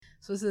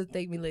So this is the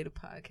Thank Me Later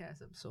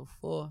podcast, episode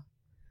 4.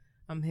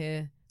 I'm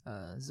here,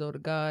 Zoe the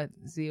God,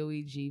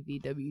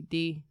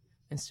 ZOEGVWD,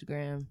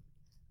 Instagram,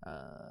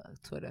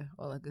 Twitter,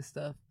 all that good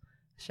stuff.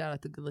 Shout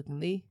out to Good Looking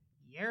Lee.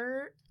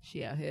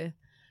 She out here.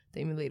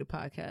 Thank Me Later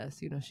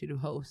podcast. You know, she the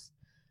host.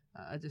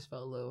 I just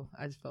felt a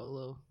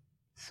little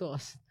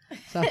sauce.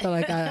 So I felt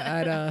like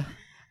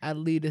I'd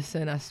lead us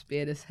in. I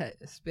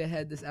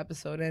spearhead this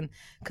episode in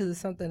because it's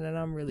something that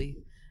I'm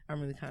really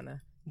kind of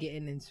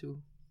getting into.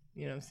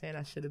 You know what I'm saying?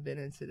 I should have been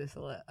into this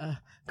a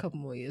couple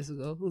more years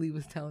ago. Lee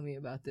was telling me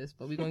about this,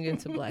 but we're going to get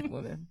into black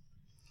women.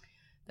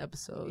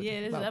 Episode. Yeah,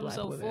 this is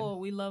episode 4.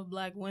 We love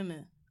black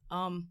women.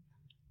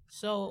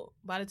 So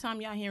by the time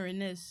y'all hearing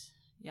this,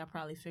 y'all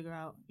probably figure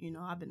out, you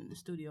know, I've been in the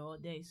studio all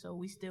day. So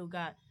we still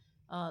got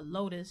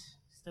Lotus,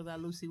 still got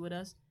Lucy with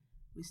us.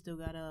 We still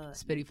got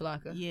Spitty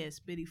Flocka. Yeah,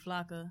 Spitty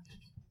Flocka.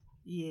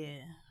 Yeah.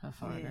 Her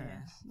fine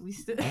ass. We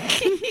still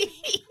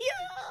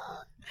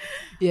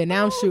Yeah,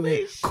 now I'm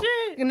Holy shooting.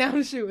 Shit. Now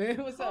I'm shooting.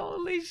 What's up?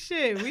 Holy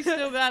shit. We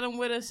still got them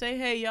with us. Say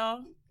hey,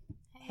 y'all.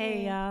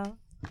 Hey, y'all.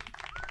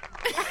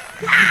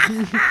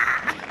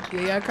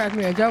 Yeah, y'all crack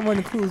me up. Y'all want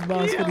the clues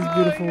bombs for these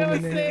beautiful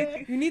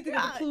women. You need to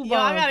get the clue bomb. Yo,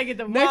 I gotta get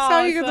the bomb. Next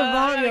time you get the son.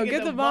 bomb, yo,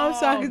 get the bomb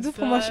so I can just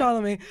put my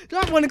Charlemagne.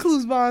 Drop one of the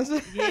clues bombs.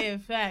 Yeah,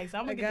 facts.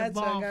 I'm gonna get the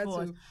bomb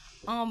for us.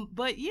 to.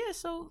 But yeah,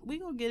 so we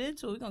gonna get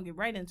into it. We gonna get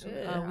right into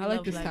it. Yeah, We I like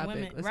love this black topic.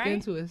 women, Let's right? get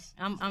into it.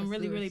 I'm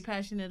really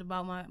passionate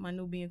about my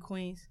Nubian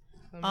queens.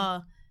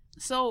 Mhm.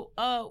 So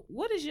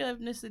what is your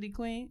ethnicity,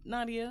 Queen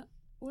Nadia?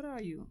 What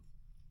are you?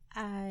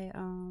 I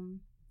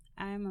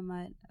am a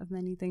mutt of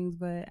many things,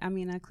 but I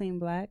mean I claim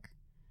black.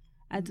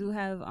 I do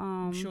have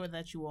I'm sure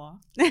that you are.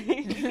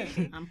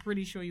 I I'm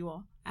pretty sure you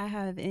are.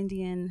 have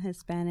Indian,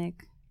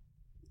 Hispanic,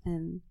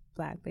 and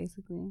black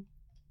basically.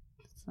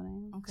 That's what I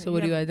am. Okay. So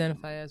what do you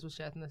identify as? What's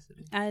your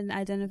ethnicity? I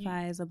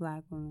identify as a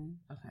black woman.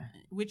 Okay.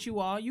 Which you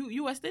are?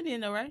 You West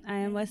Indian though, right? I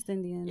am West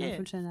Indian. Yeah. I'm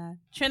from Trinidad.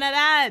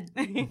 Trinidad.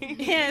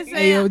 Yeah,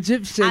 Hey, yo,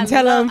 Egyptian. I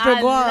Tell love- them I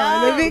Peguan.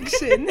 love-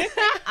 Eviction.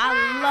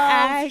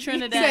 I love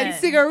Trinidad. Said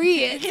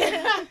cigarette.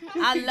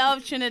 I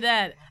love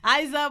Trinidad.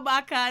 Isa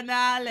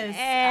Bacanales.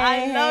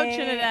 I love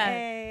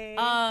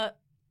Trinidad.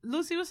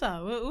 Lucy, what's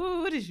up?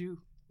 What is you?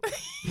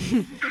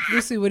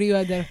 Lucy, what do you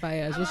identify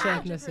as? I'm What's your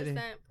 100%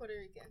 ethnicity? Puerto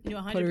Rican. You're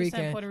 100% Puerto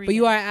Rican. Puerto Rican. But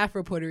you are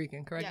Afro-Puerto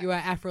Rican, correct? Yes. You are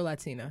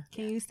Afro-Latina.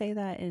 Can you say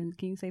that can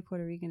you say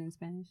Puerto Rican in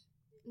Spanish?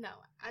 No,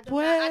 I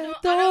don't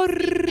speak any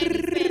Spanish.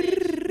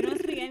 You don't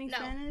speak any No.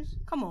 Spanish?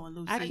 Come on,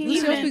 Lucy. I can't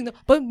Lucy don't even- speak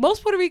but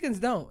most Puerto Ricans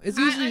don't. It's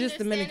usually I just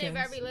understand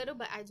Dominicans. it very little,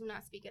 but I do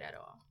not speak it at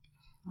all.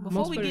 Before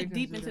Most we Puerto get Ricans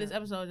deep do into that. this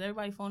episode, is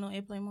everybody phone on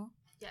airplane mode?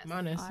 Yes.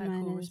 Mine is. All right, cool.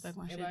 Mine is. Respect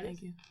my shit. Everybody?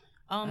 Thank you.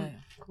 Alright,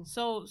 cool.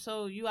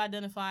 So you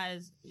identify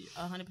as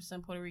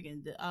 100% Puerto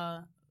Rican.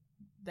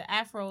 The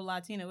Afro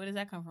Latina, where does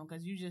that come from?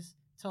 Because you just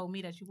told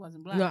me that you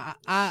wasn't black. No,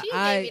 She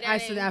gave me that I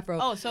said name. Afro.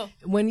 Oh, so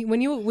When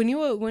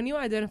you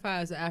identify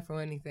as an Afro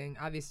anything,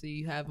 obviously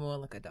you have more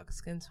like a darker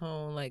skin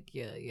tone, like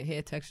your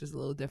hair texture is a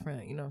little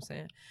different. You know what I'm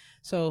saying?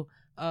 So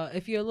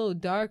if you're a little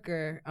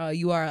darker,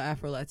 you are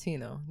Afro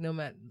Latino. No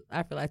matter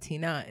Afro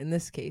Latina in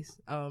this case,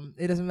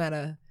 it doesn't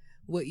matter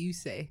what you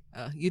say.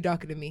 You're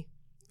darker than me.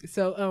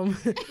 So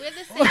We're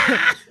the same.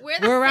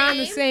 we're around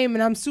the same,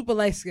 and I'm super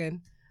light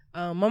skinned.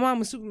 My mom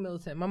was super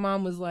militant. My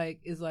mom is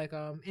like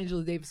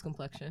Angela Davis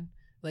complexion,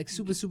 like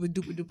super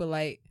duper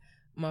light.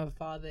 My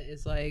father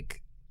is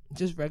like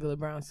just regular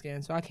brown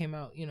skin. So I came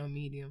out,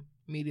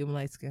 medium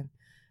light skin.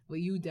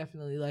 But you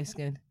definitely light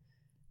skin,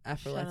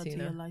 Afro shout out to your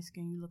Latina. light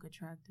skin. You look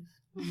attractive.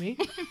 Me?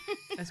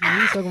 That's me.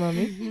 You talking about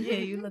me? Yeah,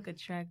 you look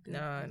attractive.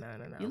 No.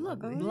 You I'm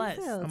look ugly. blessed.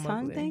 A I'm tongue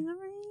ugly. thing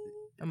already?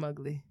 I'm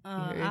ugly. You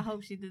heard? I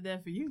hope she did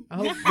that for you. I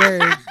hope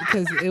word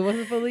because it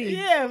wasn't for Lee.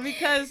 Yeah,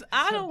 because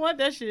I don't want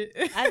that shit.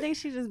 I think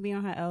she just be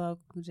on her LL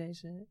Cool J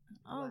shit.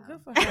 Oh, good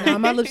for Nah, her.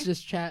 my lips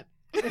just chapped.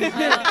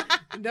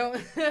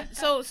 Don't.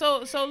 So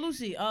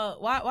Lucy,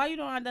 why you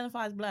don't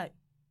identify as black?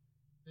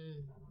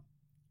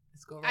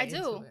 Let's go I right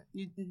do.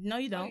 into it. No,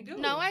 you don't. you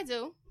do. No, I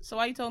do. So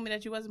why you told me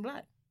that you wasn't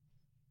black?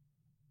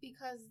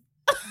 Because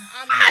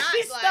I'm not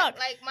She's black. stuck.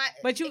 Like my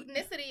But you-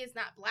 ethnicity is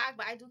not black,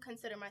 but I do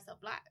consider myself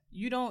black.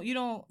 You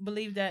don't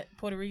believe that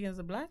Puerto Ricans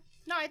are black?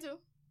 No, I do.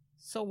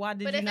 So why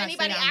did But you if not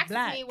anybody say I'm asks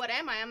black? me what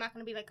am I, I'm not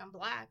gonna be like I'm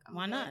black.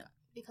 Why not?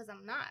 Because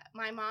I'm not.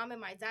 My mom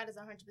and my dad is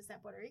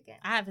 100% Puerto Rican.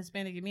 I have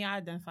Hispanic in me. I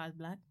identify as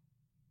black.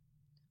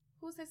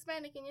 Who's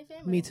Hispanic in your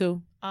family? Me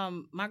too.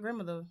 My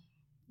grandmother,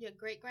 Your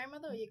great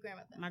grandmother or your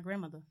grandmother? my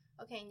grandmother,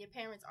 Okay, and your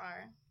parents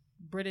are.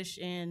 British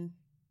and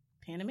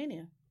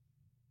Panamanian.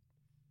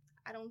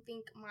 I don't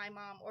think my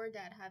mom or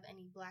dad have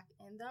any black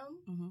in them,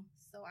 Mm-hmm.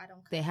 so I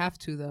don't. They have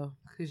to though.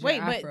 'Cause you're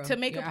Wait, Afro. but to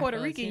make You're a Puerto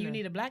Rican, Afro-Latina. you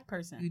need a black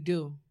person. You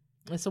do.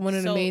 That's one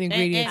of the So- main and-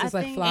 ingredients. and It's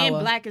like I think- flour. And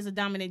black is a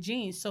dominant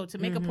gene. So to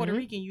make a Puerto Mhm.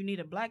 Rican, you need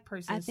a black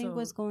person. I think so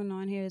what's going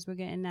on here is we're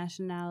getting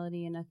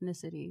nationality and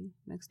ethnicity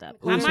mixed up.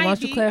 Ooh, I so why might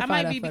don't you be, clarify I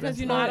might that be for because us?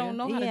 you know I don't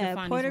know how to Yeah,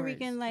 define Puerto these words.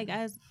 Rican, like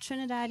as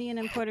Trinidadian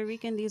and Puerto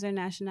Rican, these are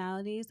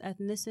nationalities.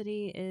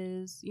 Ethnicity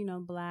is,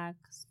 black,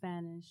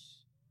 Spanish,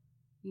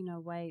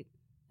 white,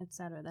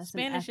 etc. That's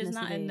Spanish an is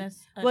not ethnicity. in this.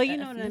 Well, you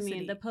know what I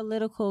mean. The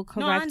political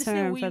No, I correct understand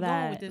term where for you're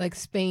going with that. this. Like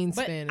Spain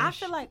But Spanish. I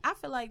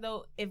feel like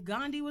though, if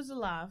Gandhi was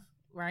alive,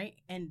 right,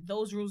 and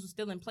those rules were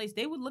still in place,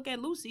 they would look at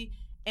Lucy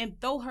and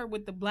throw her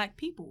with the black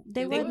people.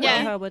 They would put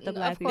Yeah. her with the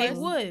black Of people. They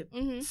would.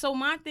 Mhm. So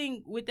my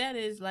thing with that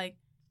is like,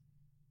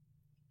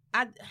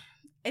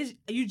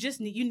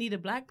 you need a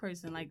black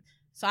person. Like,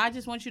 so I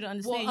just want you to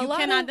understand,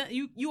 Well,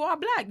 you are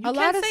black. You a can't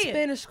lot of say it.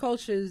 Spanish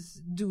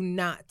cultures do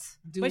not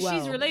do But well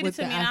she's related with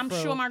to the me, and I'm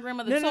Afro. sure my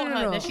grandmother No, told no,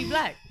 her no. that she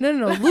black.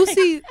 No.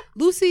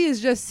 Lucy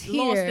is just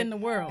here, Lost in the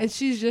world. and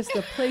she's just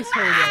a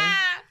placeholder.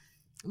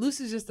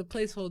 Lucy's just a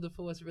placeholder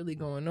for what's really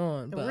going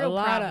on. The But real a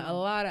lot of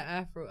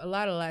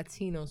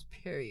Latinos,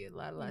 period, a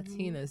lot of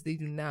Latinas, they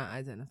do not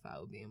identify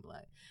with being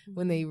black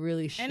when they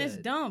really should. And it's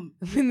dumb.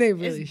 When they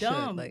really It's should.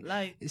 dumb.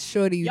 Like,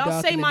 shorty, you y'all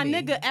darker say than my me.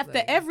 nigga after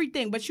Like,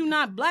 everything, but you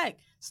not black.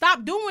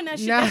 Stop doing that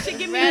shit. Nah. That shit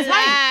get me Relax.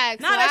 tight.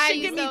 Nah, Why that are shit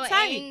you get me so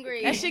tight.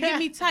 angry? That shit get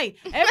me tight.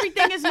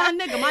 Everything is my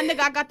nigga. My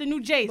nigga, I got the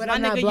new J's. But My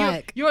I'm not nigga,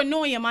 black. you're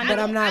annoying, my nigga. But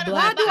I'm not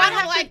black. Why do I I don't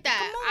have like to,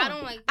 that. Come I on.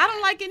 don't like I don't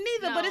that. like it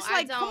neither. No, but it's I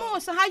like, come don't.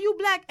 on. So how you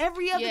black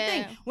every other Yeah.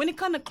 thing? When it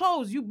come to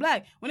clothes, you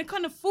black. When it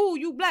come to food,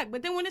 you black.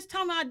 But then when it's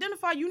time to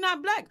identify, you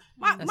not black.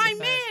 My That's a man,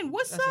 fact.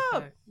 what's That's a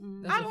up? fact.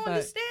 Mm. That's I a don't fact.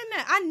 understand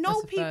that. I know That's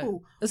a fact.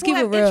 people Let's who keep it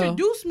have real.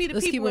 introduced me to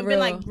Let's people keep it and been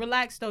like, real.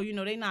 relax though, you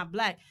know, they not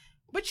black.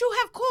 But you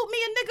have called me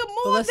a nigga But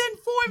more let's- than 4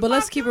 and 5 But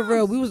let's keep it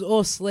real. times. We was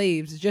all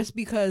slaves. Just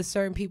because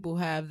certain people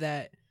have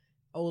that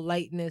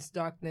lightness,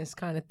 darkness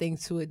kind of thing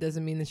to it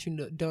doesn't mean that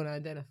you don't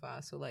identify.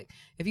 So like,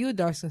 if you're a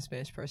dark skinned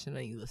Spanish person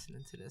and you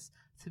listening to this,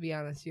 to be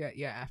honest, you're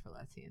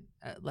Afro-Latin,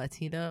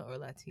 Latina or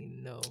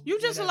Latino. You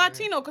just a whatever.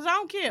 Latino because I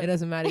don't care. It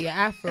doesn't matter. You're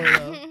Afro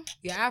though.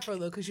 You're Afro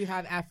though because you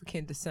have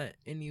African descent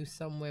in you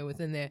somewhere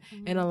within there.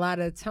 And a lot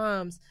of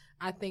times,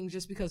 I think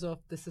just because of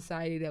the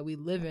society that we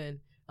live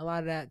in, a lot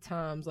of that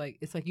times, like,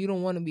 it's like you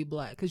don't want to be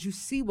black because you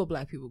see what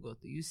black people go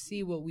through. You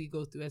see what we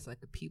go through as like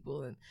a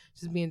people and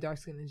just being dark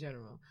skinned in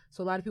general.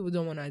 So a lot of people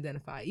don't want to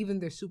identify, even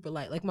they're super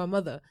light. Like my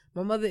mother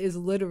is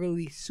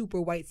literally super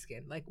white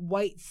skinned, like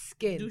white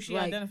skin. Do she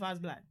like, identify as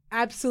black?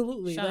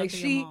 Absolutely. Shout out Like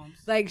to your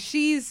moms.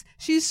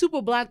 she's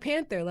super Black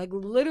Panther, like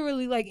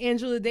literally like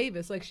Angela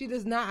Davis. Like she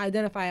does not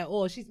identify at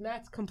all. She's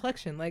Matt's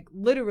complexion, like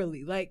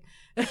literally. Like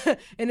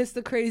and it's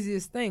the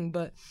craziest thing,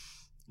 but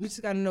you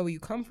just gotta know where you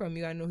come from.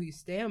 You gotta know who you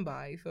stand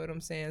by. You feel what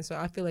I'm saying? So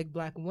I feel like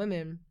Black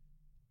women,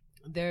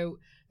 they're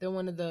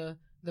one of the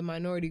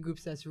minority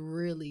groups that's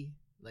really,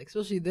 like,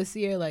 especially this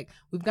year, like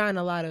we've gotten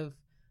a lot of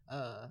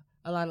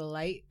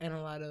light and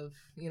a lot of,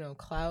 you know,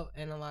 clout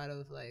and a lot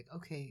of like,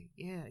 okay,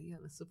 yeah,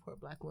 let's support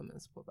Black women.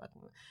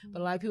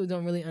 But a lot of people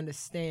don't really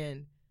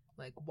understand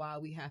like why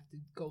we have to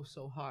go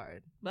so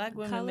hard. Black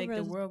women make the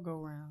Colorism. world go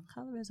round.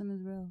 Colorism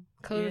is real.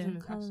 Colorism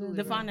is Colorism. absolutely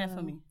Define real. that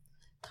for me.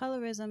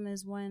 Colorism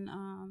is when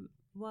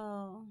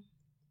well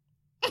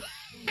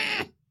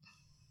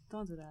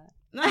don't do that.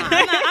 Nah,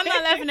 I'm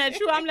not laughing at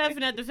you. I'm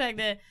laughing at the fact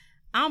that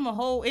I'm a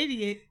whole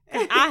idiot.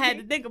 I had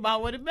to think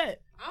about what it meant.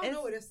 I don't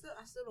know it.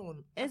 I still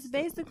don't. It's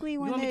basically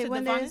want me to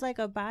when define there's it? like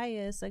a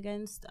bias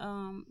against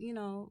you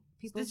know,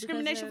 people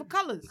Discrimination for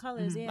because colors. they're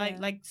colors, Mhm. yeah.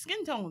 Like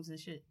skin tones and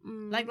shit.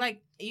 Mm. Like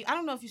I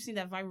don't know if you've seen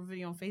that viral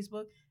video on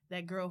Facebook.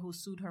 That girl who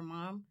sued her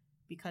mom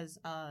because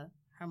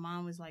her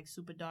mom was like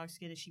super dark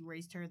skinned and she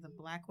raised her the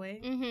black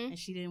way Mm-hmm. and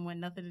she didn't want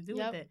nothing to do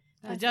Yep. with it.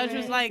 The That's judge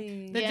was like,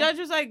 crazy. the Yeah. judge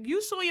was like,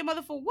 you suing your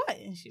mother for what?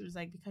 And she was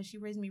like, because she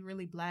raised me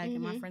really black and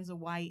my Mhm. friends are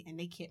white and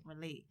they can't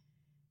relate.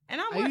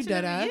 And I'm Are you watching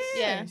dead it, ass?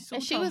 Yeah. sued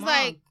And she her was mom.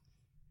 like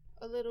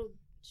a little.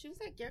 She was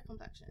like your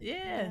complexion.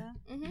 yeah.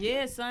 Mm-hmm.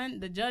 Yeah, son.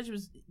 The judge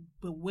was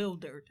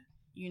bewildered,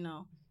 you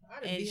know.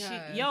 And she,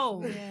 Beehive.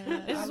 yo,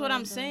 Yeah, this I is what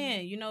I'm love that.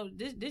 saying. You know,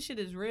 this shit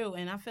is real,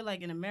 and I feel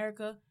like in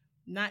America,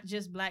 not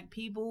just black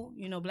people.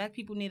 You know, black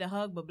people need a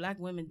hug, but black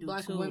women do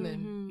Black too.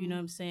 women. You know what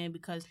I'm saying?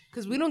 Because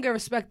we don't get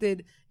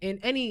respected in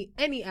any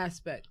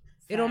aspect.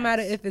 It don't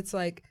matter Facts. if it's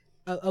like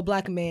a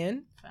black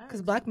man, because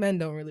Facts. black men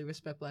don't really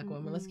respect black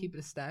women. Let's Mhm. keep it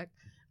a stack.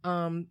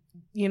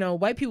 You know,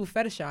 white people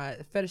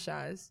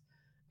fetishize.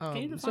 Can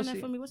you define that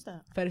especially for me? What's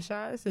that?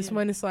 Fetishize. It's Yeah.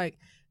 when it's like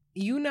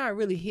you not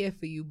really here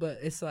for you, but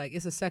it's like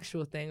it's a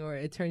sexual thing or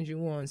it turns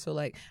you on. So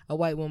like a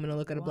white woman will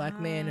look at a black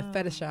man and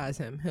Wow. fetishize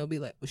him.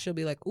 She'll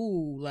be like,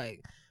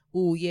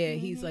 ooh, yeah,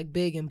 he's Mhm. like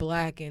big and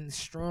black and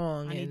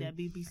strong. I need and that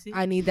BBC.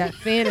 I need that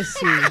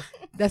fantasy.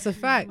 That's a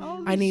fact.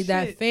 Holy I need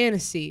that shit.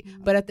 fantasy.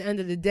 But at the end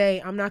of the day,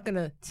 I'm not going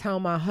to tell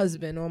my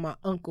husband or my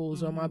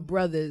uncles or my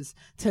brothers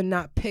to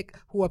not pick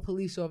who are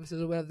police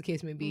officers or whatever the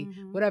case may be.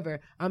 Whatever.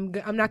 I'm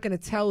not going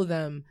to tell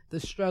them the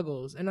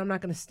struggles and I'm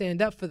not going to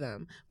stand up for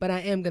them. But I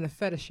am going to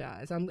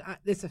fetishize.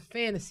 It's a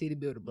fantasy to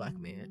be with a black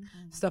man.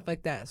 Stuff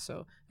like that.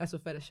 So that's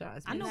what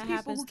fetishize I know means. That people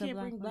happens who to can't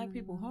black bring black women.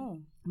 people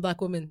home. Black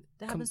women.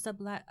 That happens to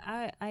black.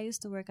 I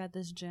used to work at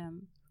this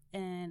gym,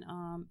 and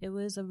it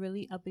was a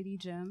really uppity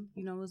gym.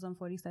 You know, it was on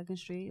 42nd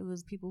Street. It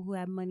was people who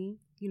had money.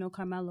 You know,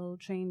 Carmelo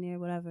trained there,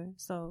 whatever.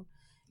 So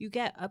you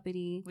get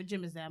uppity. What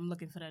gym is that? I'm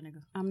looking for that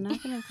nigga. I'm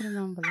not gonna put it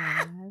on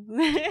blast.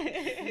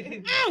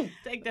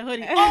 Take the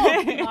hoodie. Oh,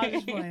 I was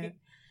just playing.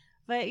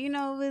 But you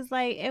know,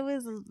 it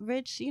was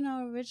rich. You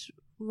know, rich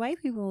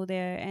white people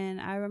there. And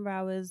I remember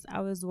I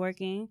was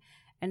working,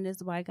 and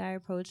this white guy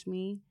approached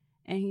me,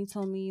 and he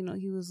told me, you know,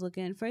 he was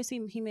looking. First, he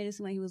made it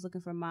seem like he was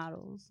looking for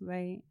models,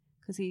 right?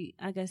 Because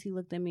I guess he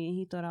looked at me and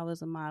he thought I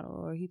was a model,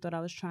 or he thought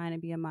I was trying to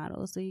be a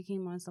model. So he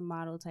came on some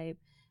model type,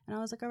 and I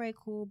was like, all right,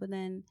 cool. But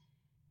then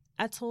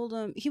I told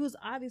him, he was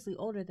obviously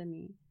older than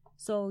me.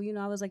 So, you know,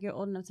 I was like, you're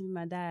old enough to be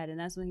my dad. And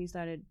that's when he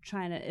started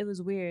trying to, it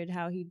was weird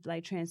how he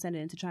like transcended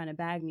into trying to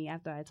bag me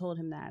after I told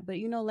him that. But,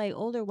 you know, like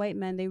older white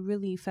men, they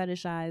really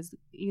fetishize,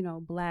 you know,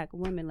 black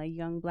women, like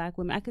young black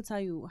women. I could tell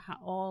you how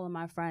all of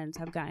my friends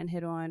have gotten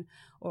hit on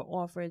or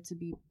offered to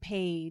be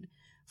paid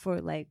for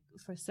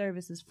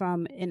services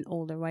from an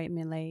older white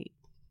man. Like,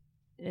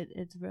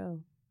 it's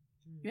real.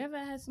 You ever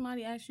had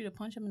somebody ask you to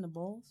punch him in the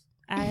balls?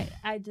 I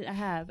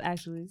have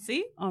actually.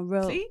 See? On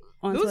real. See?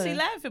 On Lucy Twitter.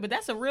 laughing, but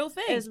that's a real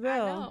thing. It's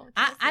real.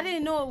 I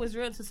didn't know it was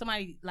real until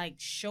somebody like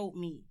showed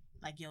me.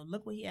 Like, yo,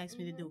 look what he asked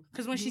me to do.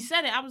 Because when she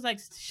said it, I was like,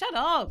 shut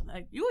up.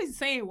 Like, you always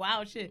saying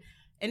wild shit.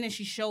 And then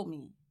she showed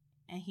me.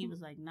 And he was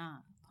like, nah,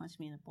 punch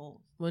me in the balls.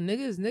 Well,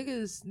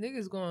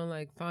 niggas going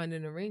like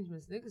finding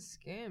arrangements. Niggas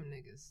scam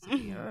niggas, to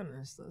be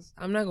honest.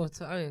 I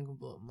ain't gonna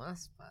blow up my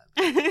spot.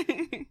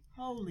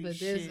 Holy But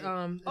shit.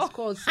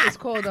 it's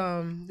called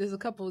there's a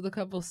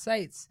couple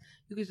sites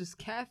you could just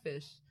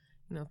catfish,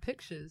 you know,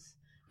 pictures,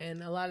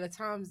 and a lot of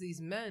times these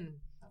men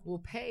will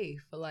pay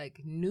for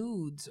like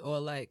nudes or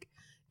like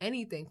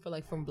anything for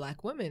like from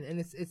black women, and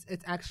it's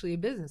actually a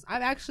business.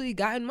 I've actually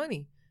gotten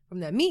money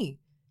from that. Me,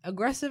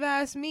 aggressive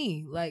ass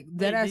me, like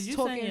that ass did you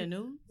talking. send your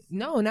nudes?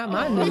 No, not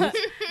my nudes.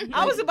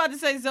 I was about to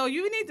say, so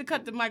you need to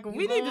cut the mic.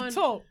 We need to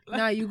talk.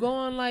 Nah, you go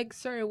on like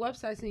certain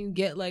websites and you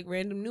get like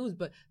random news.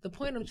 But the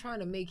point I'm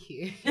trying to make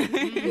here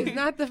is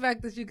not the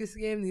fact that you can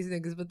scam these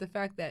niggas, but the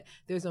fact that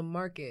there's a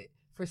market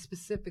for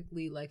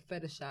specifically like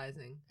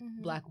fetishizing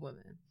black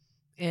women.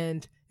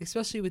 And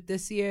especially with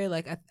this year,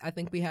 like I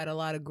think we had a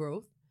lot of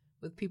growth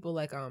with people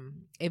like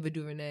Ava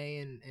DuVernay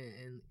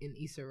and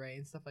Issa Rae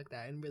and stuff like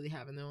that, and really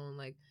having their own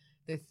like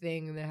their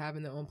thing, and they're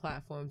having their own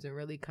platforms and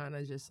really kind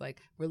of just like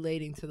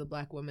relating to the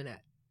black women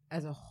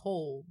as a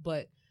whole.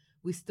 But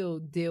we still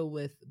deal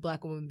with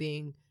black women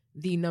being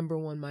the number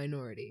one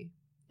minority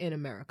in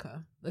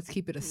America. Let's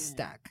keep it a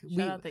stack.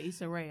 Shout out to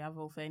Issa Rae. I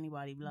vote for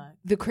anybody black.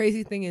 The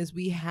crazy thing is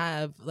we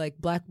have like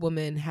black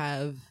women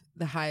have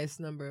the highest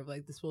number of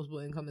like disposable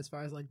income as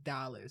far as like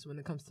dollars when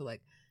it comes to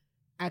like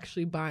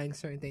actually buying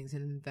certain things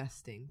and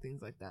investing,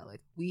 things like that.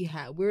 Like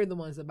we're the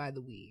ones that buy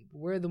the weed.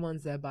 We're the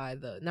ones that buy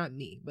not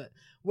me, but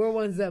we're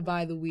ones that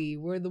buy the weed.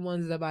 We're the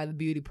ones that buy the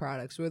beauty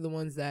products. We're the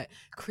ones that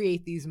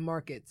create these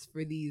markets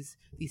for these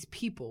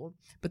people,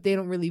 but they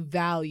don't really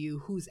value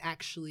who's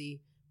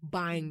actually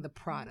buying the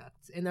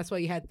product. And that's why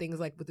you had things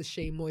like with the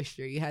Shea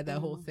Moisture. You had that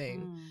whole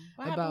thing.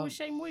 What happened with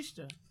Shea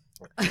Moisture?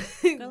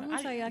 Let me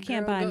tell you, I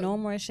can't buy no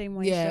more Shea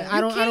Moisture. Yeah,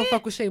 I don't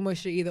fuck with Shea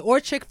Moisture either, or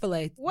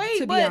Chick-fil-A.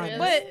 Wait,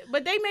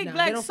 but they make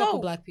black they don't soap. Fuck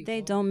with black people.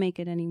 They don't make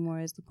it anymore.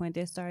 Is the point?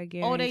 They started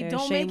gearing they their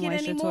don't Shea make it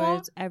Moisture anymore?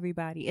 towards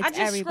everybody. It's I just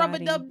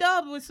everybody. scrub a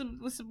dub with some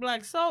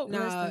black soap.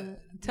 Nah,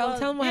 tell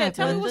them what happened.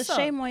 Tell me The what's up.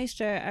 Shea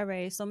Moisture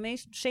array. So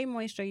Shea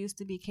Moisture used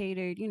to be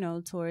catered, you know,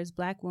 towards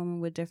black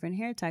women with different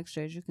hair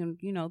textures. You can,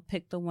 you know,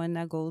 pick the one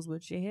that goes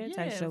with your hair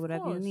texture, of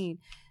whatever you course. need.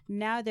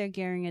 Now they're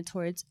gearing it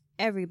towards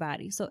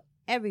everybody. So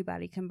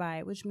everybody can buy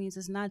it, which means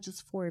it's not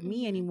just for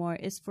me anymore.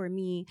 It's for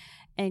me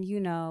and, you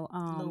know,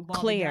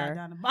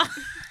 Claire.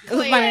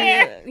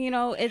 Claire. You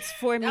know, it's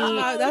for me.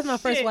 That's my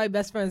first white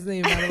best friend's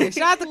name, by the way.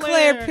 Shout out to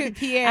Claire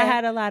Pierre. I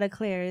had a lot of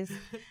Claires.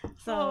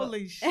 So,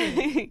 Holy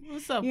shit!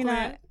 What's up, you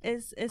Claire? know,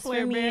 it's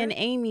Claire for me Bear? and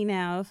Amy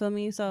now. Feel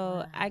me?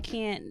 So I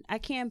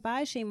can't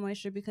buy Shea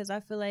Moisture because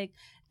I feel like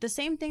the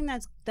same thing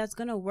that's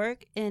gonna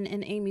work in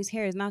Amy's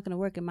hair is not gonna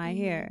work in my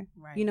hair.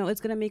 Right. You know, it's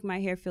gonna make my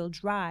hair feel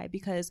dry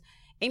because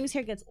Amy's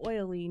hair gets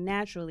oily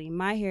naturally.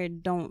 My hair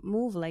don't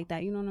move like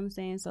that. You know what I'm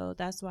saying? So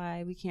that's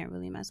why we can't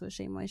really mess with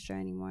Shea Moisture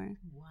anymore.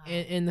 Wow.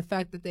 And the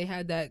fact that they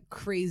had that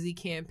crazy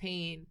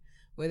campaign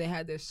where they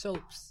had their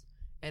soaps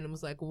and it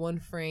was like one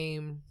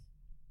frame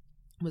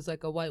was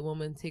like a white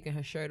woman taking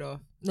her shirt off.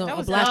 No, That a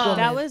was black Dove. woman.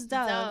 That was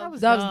Dove. That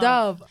was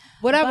Dove.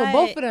 Whatever, But-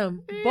 both of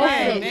them. Both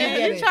Hey, of them. man,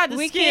 Get you it. tried to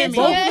We scam can't me.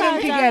 Both of talk them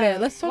about can get Dove.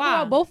 it. Let's talk Why?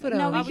 about both of them.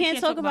 No, Why we can't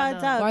talk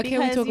about Dove. Why can't we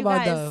because talk you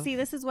about guys, Dove? See,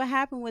 this is what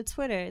happened with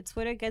Twitter.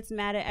 Twitter gets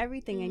mad at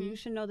everything, and you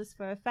should know this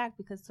for a fact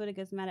because Twitter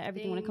gets mad at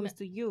everything when it comes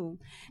to you.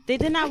 They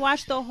did not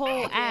watch the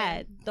whole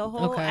ad. The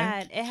whole Okay.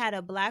 ad. It had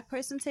a black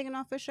person taking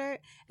off her shirt.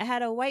 It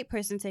had a white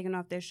person taking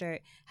off their shirt.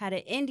 Had an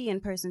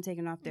Indian person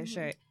taking off their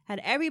shirt. Had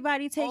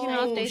everybody taking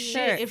off their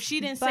shirt. If she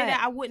didn't say But-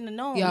 that, I wouldn't have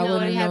known. Yeah, I No,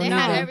 wouldn't they have had, known they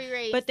had either. every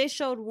race. But they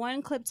showed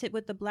one clip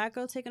with the black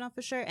girl taking off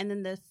her shirt, and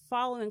then the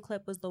following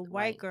clip was the white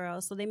Right.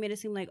 girl. So they made it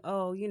seem like,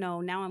 oh, you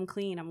know, now I'm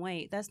clean, I'm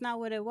white. That's not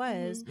what it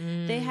was.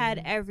 Mm. They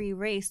had every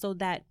race so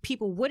that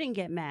people wouldn't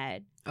get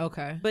mad,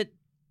 Okay. but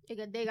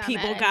they got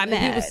people mad. got And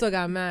mad. people still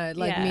got mad,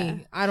 like Yeah.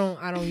 me. I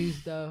don't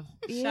use Dove.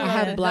 Yeah. I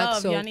have black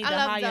Dove. soap. Y'all need I to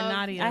love hire Dove.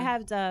 Nadia. I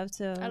have Dove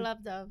too. I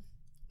love Dove.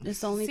 It's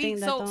the only See, thing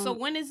that so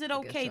when is it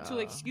okay to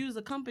excuse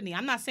a company?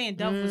 I'm not saying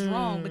Dove was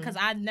wrong because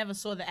I never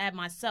saw the ad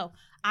myself.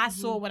 I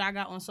saw what I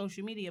got on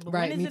social media. But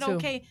when is it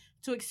okay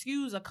to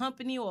excuse a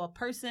company or a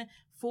person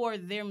for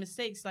their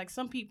mistakes? Like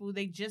some people,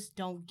 they just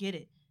don't get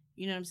it.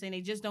 You know what I'm saying?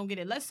 They just don't get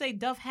it. Let's say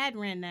Dove had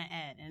ran that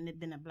ad and it'd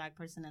been a black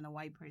person and a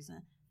white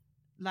person.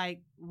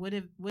 Like, would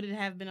it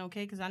have been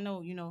okay? Because I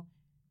know,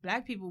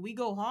 black people, we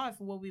go hard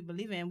for what we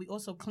believe in. We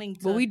also cling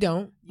to. But we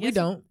don't. Yes, we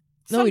don't.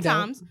 No,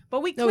 sometimes, we don't.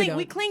 But we cling.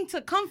 We cling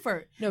to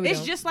comfort. No,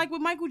 it's just like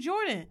with Michael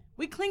Jordan.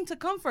 We cling to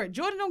comfort.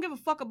 Jordan don't give a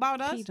fuck about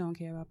us. He don't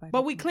care about black but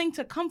people. we cling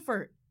to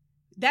comfort.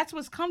 That's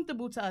what's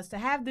comfortable to us, to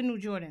have the new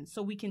Jordans,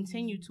 so we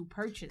continue to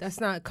purchase.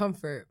 That's not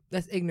comfort.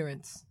 That's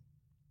ignorance.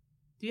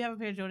 Do you have a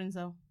pair of Jordans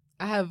though?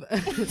 I have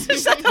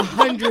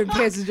 100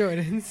 pairs of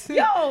Jordans.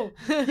 Yo,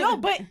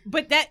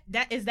 but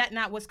that is that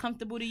not what's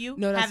comfortable to you?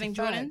 No, that's having a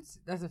fact. Jordans.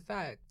 That's a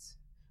fact.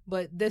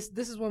 But this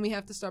is when we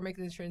have to start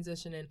making the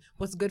transition in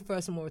what's good for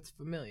us and what's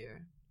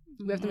familiar.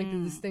 We have to make the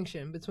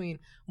distinction between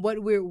what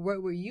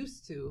we're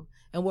used to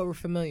and what we're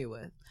familiar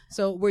with.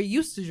 So we're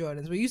used to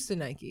Jordans, we're used to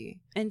Nike,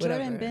 and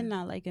whatever. Jordan been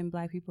not liking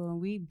black people, and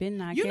we been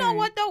not. You caring. know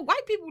what though?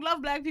 White people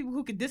love black people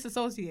who could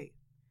disassociate.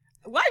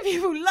 White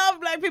people love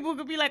black people who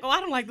could be like, oh, I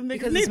don't like them niggas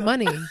because neither. it's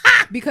money.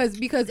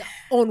 because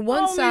on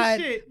one Holy side,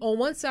 shit.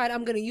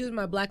 I'm gonna use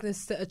my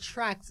blackness to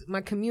attract my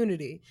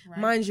community. Right.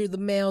 Mind you, the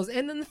males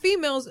and then the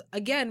females.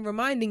 Again,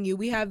 reminding you,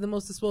 we have the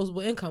most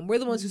disposable income. We're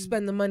the ones who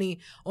spend the money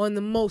on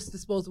the most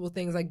disposable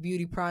things like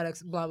beauty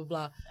products, blah blah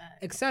blah,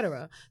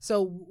 etc.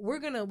 So we're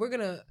gonna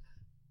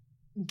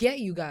get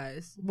you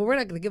guys, but we're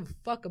not gonna give a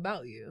fuck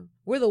about you.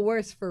 We're the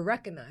worst for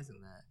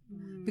recognizing that.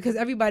 Because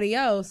everybody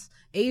else,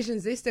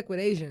 Asians, they stick with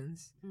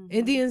Asians.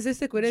 Indians, they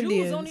stick with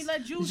Indians. Jews only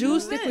let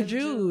Jews stick live. with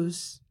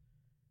Jews.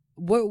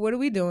 What are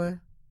we doing?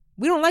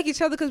 We don't like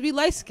each other because we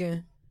light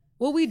skin.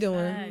 What we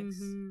doing?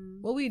 Facts.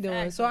 What we doing?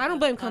 Facts. So I don't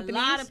blame companies.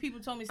 A lot of people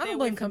told me I stay don't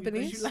away blame from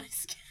companies. you 'cause you light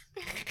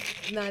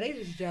skin. Nah, they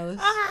just jealous.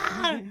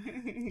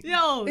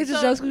 Yo, They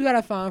just jealous because we got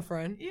a fine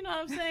friend. You know what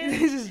I'm saying? They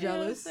just You know what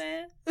I'm jealous.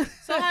 saying?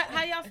 So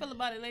how y'all feel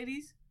about it,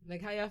 ladies?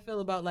 Like, how y'all feel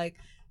about like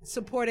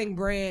supporting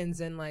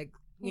brands and like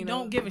Who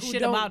don't give a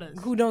shit about us.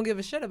 Who don't give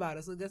a shit about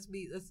us? Like, let's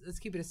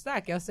keep it a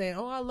stack. Y'all saying,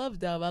 "Oh, I love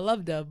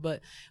Dove,"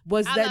 but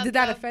did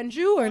that offend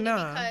you or only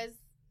not? Because,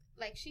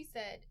 like she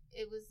said,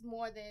 it was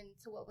more than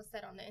to what was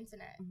said on the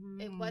internet.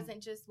 It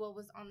wasn't just what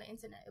was on the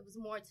internet. It was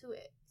more to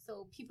it.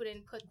 So people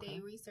didn't put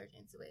their research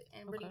into it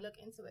and really look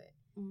into it.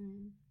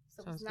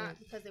 So Sounds it's not good.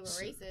 because they were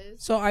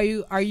racist. So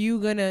are you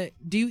gonna?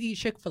 Do you eat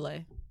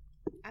Chick-fil-A?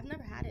 I've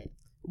never had it.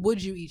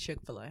 Would you eat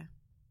Chick-fil-A?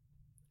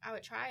 I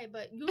would try it,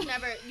 but you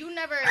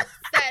never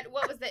said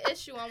what was the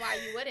issue and why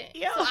you wouldn't.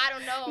 Yo, so I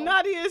don't know.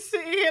 Nadia's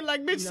sitting here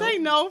like, bitch, say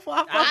no for I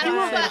fuck I you don't,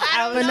 up. but I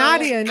don't But know.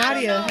 Nadia, I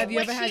don't know have you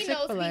what ever had she knows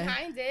Chick-fil-A?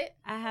 behind it.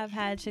 I have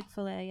had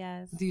Chick-fil-A,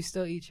 yes. Do you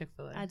still eat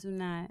Chick-fil-A? I do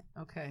not.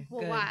 Okay.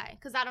 Well, good. why?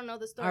 Because I don't know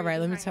the story. All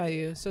right, let me behind tell it.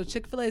 you. So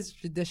Chick-fil-A is a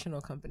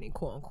traditional company,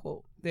 quote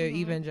unquote. They're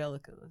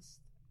evangelicalist.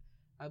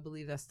 I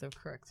believe that's the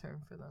correct term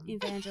for them.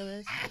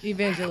 Evangelist.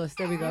 Evangelist.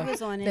 There we go. I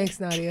was on it.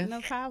 Thanks, Nadia.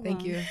 No problem.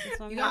 Thank you. That's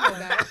what I'm You gotta go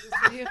doing. back. That's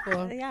what you're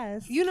here for.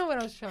 Yes. You know what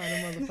I was trying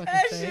to motherfucking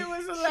That say. shit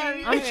was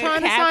hilarious. I'm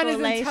trying to sound as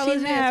Like, she's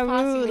intelligent not as rude,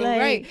 possible. like-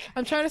 Right.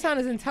 I'm trying to sound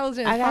as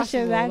intelligent as I got possible.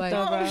 your back like,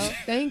 though, bro.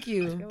 Thank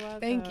you. You're welcome.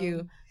 Thank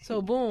you.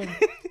 So boom.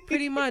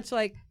 Pretty much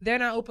like they're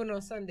not open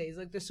on Sundays.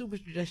 Like they're super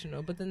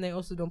traditional, but then they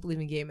also don't believe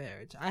in gay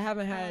marriage. I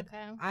haven't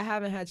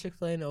had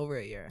Chick-fil-A in over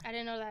a year. I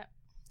didn't know that.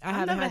 I I've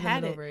haven't never had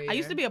had them in it. over a year. I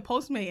used to be a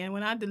Postmate, and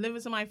when I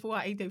delivered somebody food,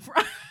 I ate their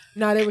fries.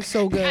 Nah, they were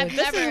so good. I've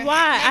This never- is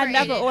why I never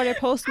never ate it. ordered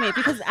Postmate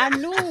because I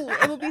knew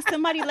it would be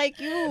somebody like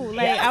you.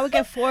 Like I would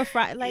get 4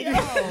 fries. Like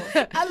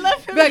I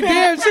love him. Like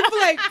damn,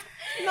 Chick-fil-A.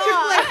 No,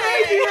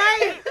 crazy,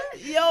 right?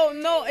 Yo,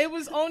 no, it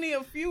was only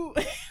a few.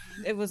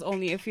 it was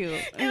only a few.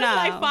 It was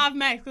like 5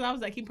 max because I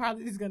was like, he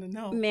probably is gonna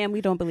know. Man,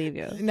 we don't believe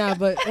you. Nah,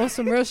 but on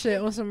some real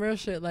shit,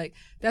 like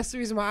that's the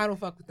reason why I don't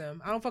fuck with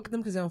them. I don't fuck with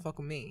them because they don't fuck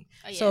with me.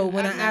 Oh, yeah, So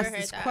when I've I never ask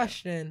heard this that.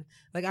 question,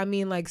 like I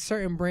mean like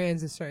certain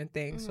brands and certain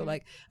things. So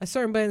like a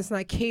certain brand that's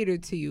not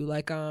catered to you.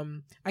 Like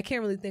I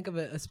can't really think of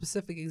a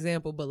specific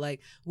example, but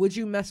like would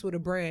you mess with a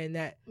brand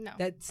No.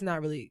 that's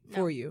not really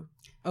for you?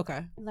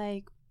 Okay.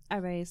 Like, all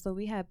right, so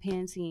we have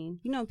Pantene.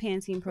 You know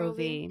Pantene Pro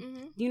V.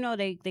 Mhm. You know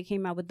they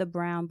came out with the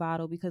brown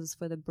bottle because it's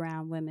for the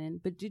brown women.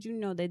 But did you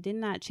know they did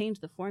not change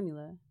the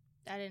formula?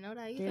 I didn't know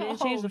that They either. didn't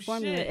change the Oh,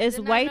 formula. shit. It's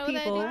Did not white know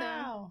that people either.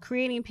 Wow.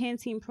 creating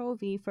Pantene Pro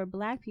V for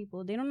black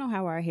people. They don't know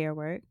how our hair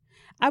work.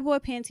 I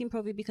bought Pantene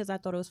Pro V because I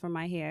thought it was for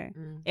my hair.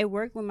 It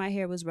worked when my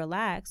hair was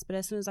relaxed, but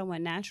as soon as I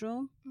went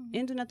natural, it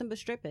didn't do nothing but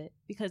strip it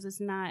because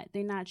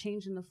they're not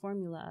changing the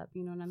formula up.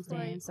 You know what I'm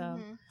saying? Right. So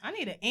Mhm. I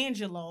need an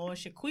Angela or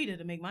Shaquita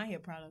to make my hair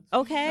products.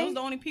 okay, Those are the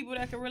only people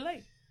that can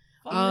relate.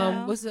 Fuck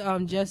Yeah. What's it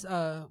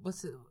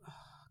what's it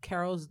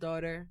Carol's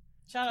daughter,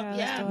 Shout out, Carol's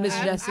yeah, daughter. Miss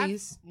I've-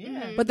 Jessie's.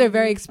 Yeah. but they're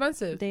very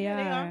expensive. they Yeah,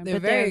 they are. are. They're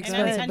but very they're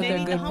expensive, and but they they're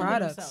need to good humble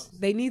products. themselves.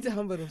 They need to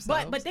humble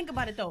themselves. But think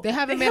about it though. They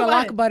haven't Think made a about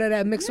lock it. butter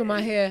that mixed with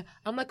my hair.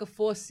 I'm like a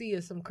 4C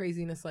or some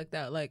craziness like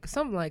that. Like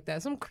something like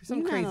that. Some You're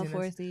not no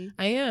craziness. 4C.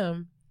 I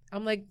am.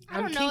 I'm like,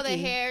 I don't know the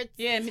hair.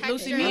 Yeah,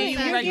 Lucy, me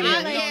and you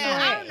right there.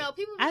 I don't know.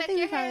 People be I think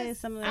your we probably hair have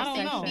similar I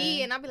don't know.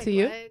 B, and I'll be like, To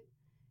you? what?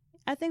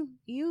 I think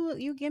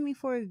you give me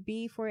for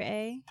B for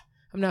A.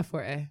 I'm not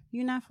for A.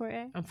 You not for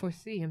A? I'm for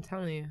C. I'm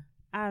telling you.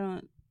 I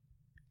don't.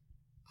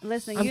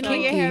 Listen, I'm you know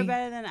your hair kinky.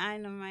 better than I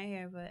know my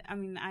hair, but I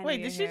mean, I know Wait,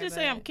 your did she hair, just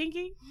but... say I'm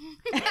kinky?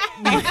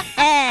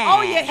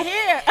 Oh, your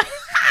hair.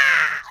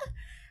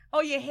 Oh,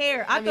 your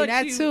hair. I mean, thought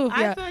that you. too,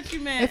 yeah. I thought you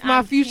meant. If my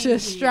I'm future kinky.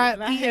 strap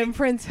Like, eating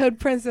hood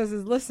princess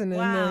is listening,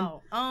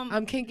 Wow. then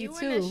I'm kinky You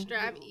too. in a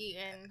strap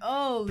eating.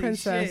 Holy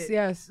Princess, shit.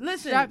 yes.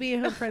 Listen. Strap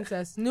eating hood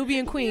princess,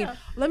 Nubian queen. Yeah.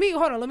 Let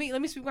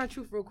me speak my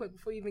truth real quick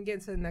before you even get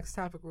into the next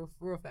topic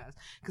real fast.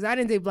 Because I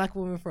didn't date black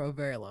women for a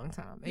very long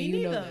time, and Me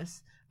you know neither.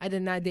 this. I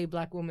did not date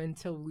black women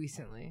until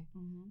recently.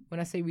 Mhm. When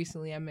I say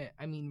recently, I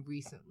mean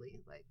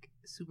recently, like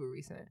super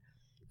recent.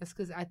 That's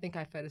because I think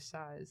I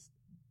fetishized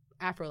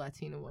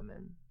Afro-Latina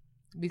women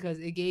because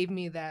it gave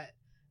me that,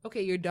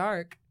 okay, you're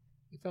dark.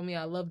 You feel me?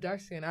 I love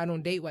dark skin. I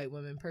don't date white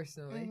women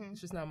personally. Mhm.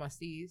 It's just not my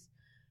steez.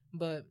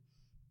 But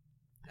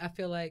I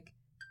feel like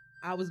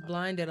I was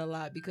blinded a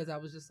lot because I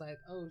was just like,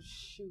 oh,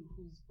 shoot,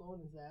 whose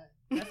phone is that?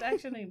 That's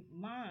actually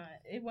mine.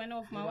 It went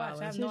off my You're watch.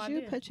 I have wildin'. no Did you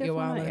idea. put your You're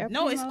phone on wildin'. airplane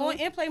No, it's mode? on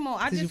airplane mode.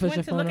 I Did you just put went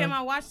your to look phone at on?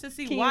 my watch to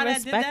see Can why you I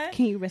respect? did that.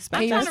 Can you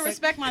respect? I'm trying us? to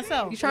respect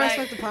myself. You trying Like,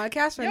 to respect the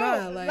podcast or yo,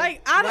 not?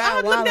 like,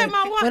 I looked at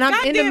my watch. When I'm in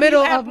the Goddamn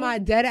middle you, of Apple. my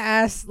dead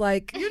ass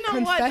like You know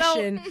what, though?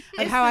 confession of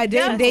It's how the I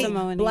didn't date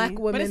testimony. black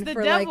But women it's the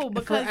for devil like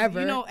because forever.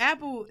 you know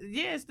Apple.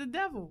 Yeah, it's the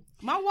devil.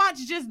 My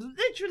watch just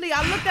literally.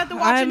 I looked at the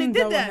watch and it I'm did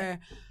done with that. her.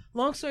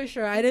 Long story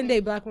short, I didn't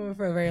date black women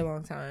for a very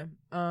long time.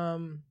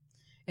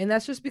 And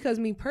that's just because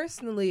me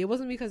personally, it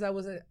wasn't because I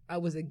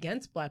was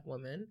against black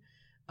women,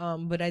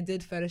 but I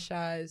did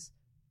fetishize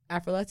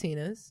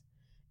Afro-Latinas,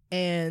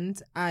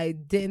 and I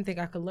didn't think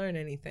I could learn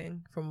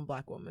anything from a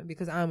black woman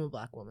because I'm a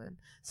black woman.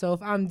 So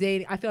if I'm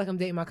dating, I feel like I'm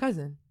dating my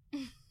cousin.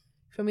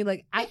 Feel me?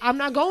 Like I'm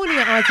not going to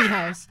your auntie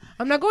house.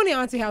 I'm not going to your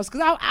auntie house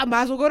because I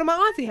might as well go to my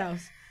auntie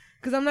house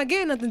because I'm not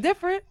getting nothing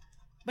different.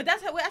 But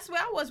that's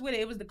where I was with it.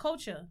 It was the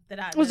culture that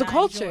I. It was that the I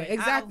culture, enjoyed.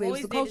 exactly. I've It was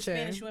always the dated culture.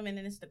 Spanish women,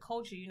 and it's the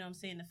culture. You know what I'm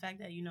saying? The fact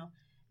that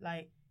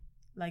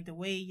like the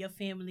way your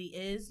family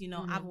is. You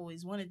know, Mhm. I've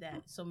always wanted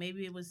that. So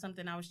maybe it was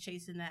something I was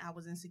chasing that I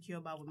was insecure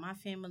about with my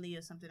family,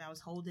 or something I was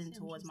holding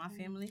towards my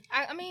family.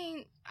 I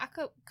mean, I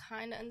could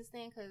kind of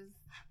understand because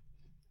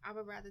I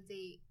would rather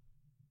date.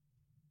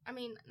 I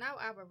mean, not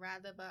I would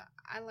rather, but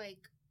I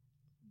like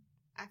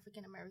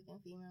African American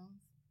females.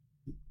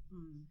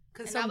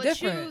 Because And I I'm would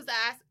different. choose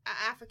an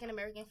African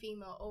American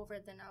female over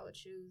than I would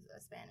choose a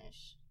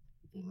Spanish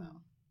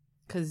female.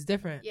 Because it's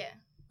different. Yeah,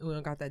 We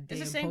don't got that damn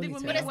It's the same thing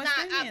with ponytail. me but it's West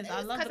not Indians.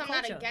 I love because the I'm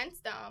not culture.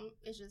 against them.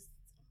 It's just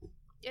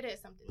it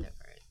is something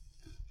different.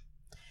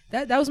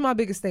 That was my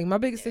biggest thing. My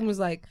biggest thing was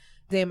like,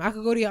 damn, I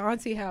could go to your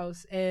auntie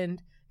house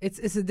and it's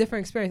a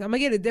different experience. I'm gonna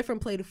get a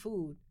different plate of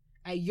food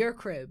at your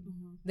crib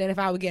than if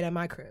I would get at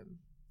my crib.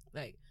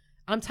 Like,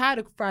 I'm tired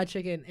of fried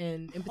chicken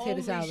and potato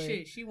Holy salad.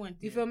 shit, she went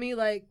there. You feel me?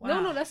 Like,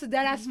 Wow. no, that's a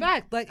dead ass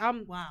fact. Like,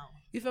 Wow.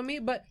 you feel me?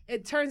 But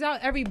it turns out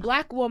every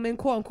black woman,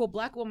 quote unquote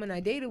black woman I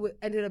dated with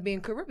ended up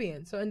being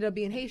Caribbean. So ended up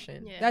being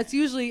Haitian. Yeah. That's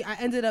usually, I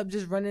ended up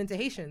just running into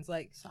Haitians.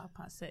 Like, Sac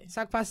passe.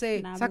 sac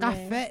passe, Nah, sac boy.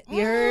 à fête,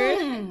 you heard?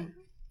 Mm.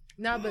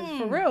 No, but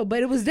for real.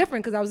 But it was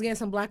different because I was getting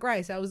some black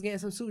rice. I was getting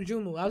some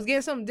sujumu. I was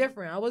getting something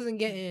different. I wasn't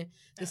getting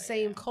the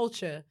same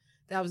culture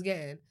that I was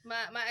getting. My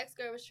ex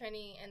girl was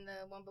Trini, and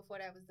the one before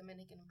that was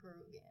Dominican and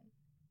Peruvian.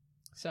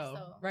 So,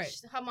 right.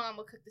 Her mom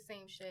would cook the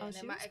same shit. Oh, and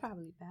she then my was ex,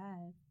 probably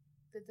bad.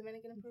 the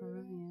Dominican and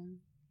Peruvian. Peruvian.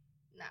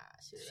 Nah,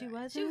 she was. She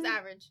alright. She was wasn't?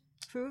 average.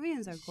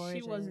 Peruvians are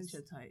gorgeous. She wasn't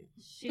your type.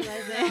 She wasn't.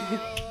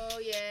 Oh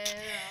yeah.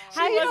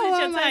 How She you know wasn't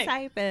what your my type.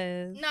 type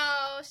is?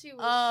 No, she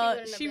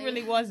was. She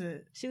really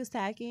wasn't. She was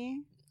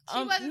tacky.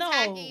 She wasn't no.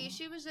 tacky.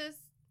 She was just.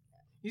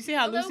 You see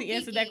how a little Lucy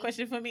answered that geeky.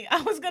 question for me?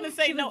 I was gonna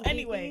say She no was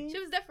anyway. geeky? She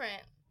was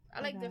different.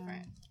 I like Okay.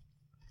 different.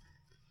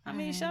 I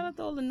mean, shout out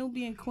to all the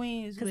Nubian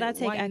queens 'Cause with I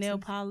take white nail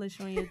accents.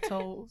 polish on your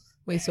toes.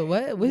 Wait, so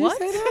what? What What?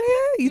 you say down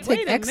here? You Wait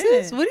take a X's?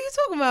 minute. What are you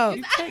talking about?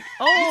 You take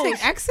You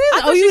take X's? I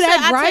Oh, thought you she that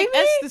said I grimy? take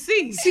S to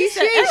C. She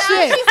said shit. S-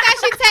 She said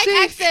she take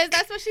She- X's.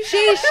 That's what she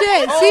She said.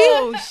 shit.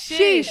 Oh, See?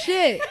 shit. She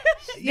shit.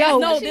 Yo,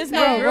 no- there's bro,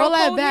 no girl roll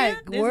that code back.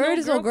 here? There's Word no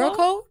is no girl girl code?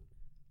 code?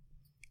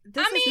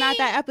 This is not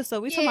that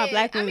episode. We talking about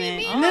black women. I mean,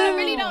 me Oh. and her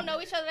really don't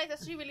know each other like that.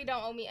 So she really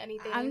don't owe me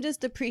anything. I'm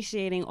just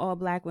appreciating all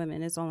black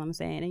women. That's all I'm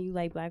saying. And you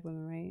like black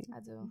women, right?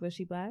 I do. Was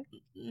she black?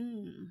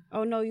 Mm.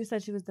 Oh no, you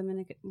said she was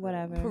Dominican.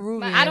 Whatever.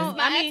 Peruvian. I don't-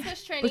 My I mean, ex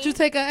was Trini. But you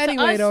take her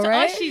anyway, though, To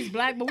right? us, she's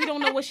black, but we don't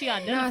know what she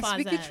identifies Nah,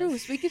 speak as. your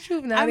truth. Speak your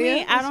truth, I Nadia.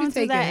 mean, I What don't you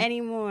do that taking?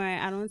 anymore.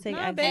 I don't take Nah,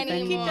 accents baby,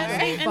 keep anymore. that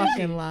same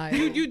Fucking energy. liar.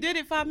 You did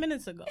it 5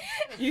 minutes ago.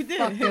 You did.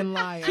 Fucking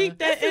liar. Keep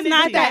that This is energy.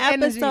 not that That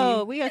energy.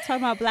 episode. We are talking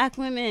about black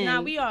women.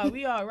 Nah, we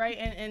are right,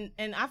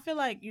 and I feel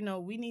like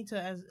we need to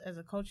as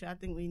a culture. I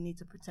think we need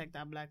to protect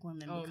our black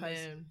women Oh, because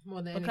man.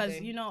 More than because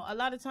anything. a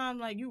lot of times,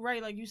 like you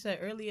right, like you said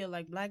earlier,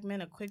 like black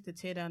men are quick to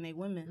tear down their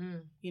women.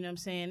 Mm. You know what I'm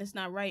saying? It's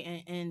not right,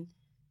 and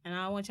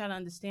I want y'all to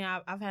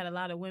understand. I've had a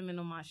lot of women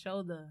on my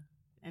shoulder,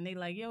 and they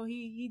like, yo,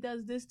 he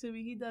does this to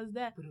me, he does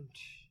that.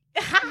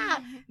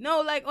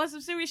 No, like on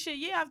some serious shit.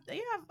 Yeah,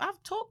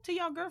 I've talked to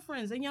y'all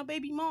girlfriends and y'all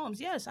baby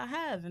moms. Yes, I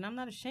have, and I'm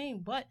not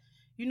ashamed. But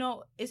you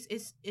know,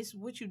 it's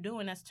what you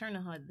doing that's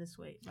turning her this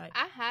way. Like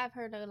I have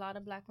heard a lot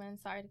of black men.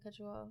 Sorry to cut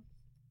you off.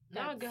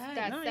 No, go ahead.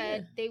 That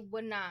said they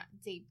would not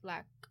date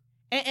black.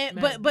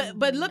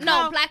 But look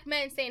black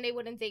men saying they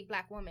wouldn't date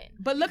black women.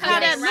 But look how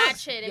that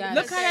looks. Yes.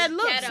 Look how that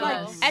looks.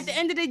 Like, at the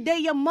end of the day,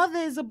 your mother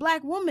is a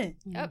black woman,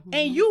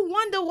 and you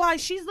wonder why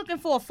she's looking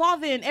for a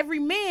father in every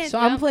man. So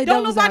I'm gonna play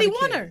devil's nobody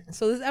advocate. Want her.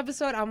 So this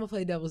episode, I'm gonna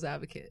play devil's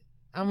advocate.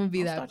 I'm gonna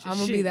be that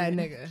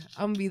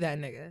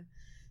nigga.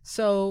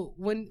 So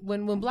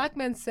when black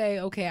men say,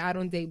 okay, I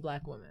don't date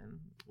black women,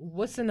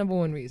 what's the number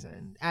one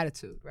reason?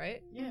 Attitude,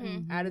 right? Yeah.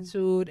 Mm-hmm.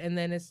 Attitude, and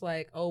then it's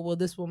like, oh well,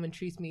 this woman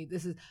treats me.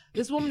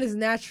 This woman is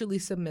naturally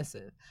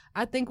submissive.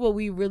 I think what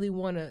we really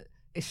want to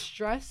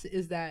stress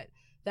is that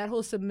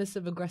whole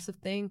submissive aggressive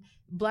thing.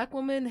 Black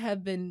women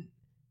have been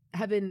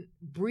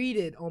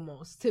breeded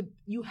almost to,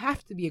 you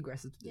have to be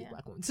aggressive to be a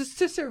black woman to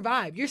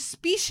survive. Your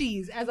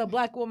species as a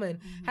black woman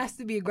has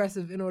to be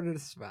aggressive in order to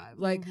survive.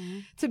 Like,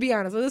 to be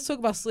honest, let's talk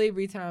about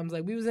slavery times.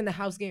 Like, we was in the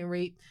house getting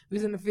raped, we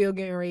was in the field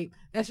getting raped.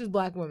 That's just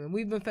black women.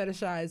 We've been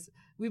fetishized.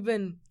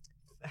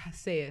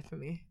 Say it for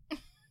me.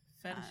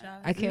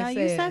 Fetishized. I can't say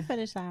you it. said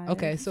fetishized.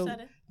 Okay, so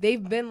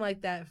they've been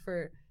like that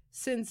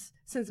since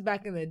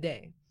back in the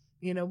day.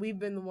 You know, we've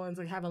been the ones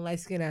like having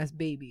light skinned ass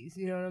babies.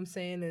 You know what I'm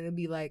saying? And it'd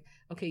be like,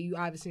 okay, you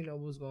obviously know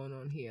what's going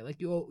on here.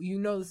 Like you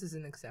know this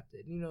isn't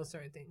accepted. You know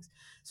certain things.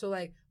 So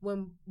like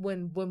when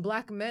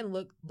black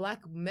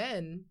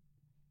men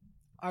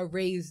are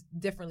raised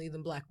differently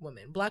than black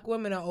women. Black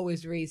women are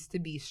always raised to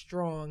be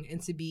strong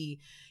and to be.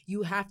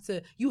 You have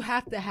to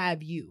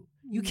have you.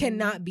 You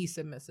cannot be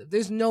submissive.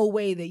 There's no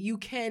way that you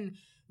can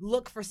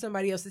look for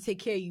somebody else to take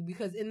care of you,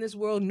 because in this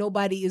world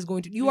nobody is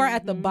going to. You are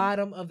at the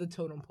bottom of the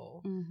totem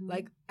pole.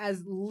 Like,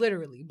 as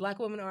literally black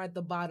women are at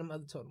the bottom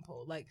of the totem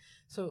pole. Like,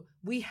 so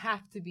we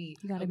have to be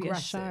aggressive. Be a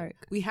shark.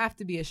 We have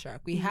to be a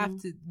shark. We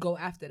have to go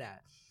after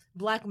that.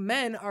 Black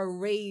men are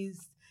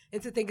raised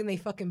into thinking they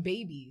fucking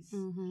babies.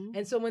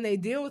 And so when they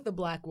deal with a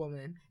black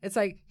woman, it's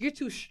like, you're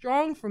too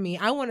strong for me.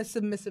 I want a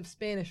submissive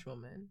Spanish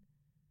woman.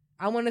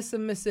 I want a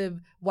submissive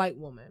white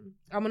woman.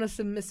 I want a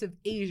submissive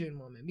Asian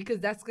woman, because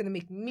that's gonna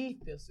make me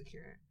feel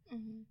secure.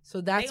 So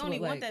that's they only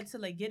want that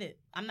till they get it.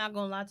 I'm not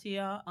gonna lie to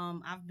y'all.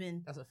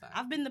 That's a fact.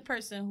 I've been the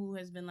person who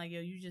has been like, yo,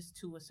 you just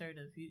too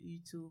assertive. You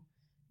too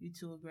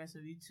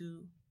aggressive. You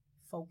too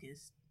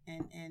focused.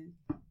 And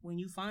when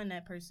you find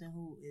that person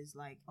who is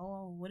like,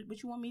 oh,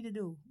 what you want me to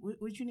do?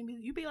 What you need me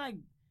to do? You be like,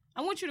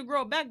 I want you to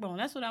grow a backbone.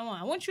 That's what I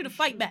want. I want you to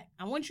fight back.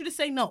 I want you to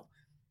say no.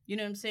 You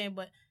know what I'm saying?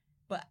 But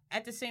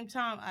at the same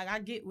time, I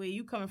get where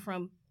you coming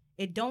from.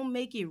 It don't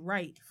make it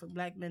right for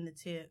black men to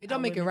tear. It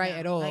don't make it right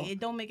at all. Like, it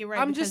don't make it right.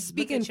 I'm just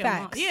speaking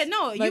facts. Yeah,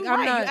 no, like, you're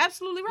right. You're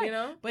absolutely right. You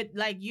know? But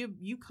like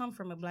you come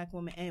from a black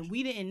woman, and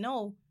we didn't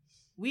know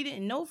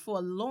for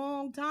a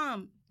long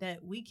time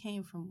that we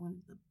came from one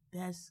of the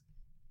best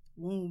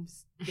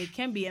wombs they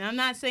can be. And I'm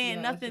not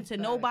saying nothing to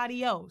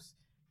nobody else.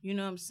 You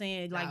know what I'm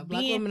saying? Like,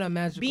 black women are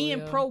magical,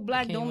 being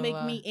pro-black don't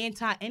make me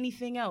anti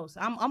anything else.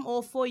 I'm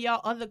all for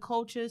y'all other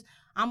cultures.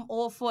 I'm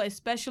all for,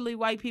 especially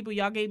white people.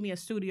 Y'all gave me a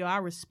studio. I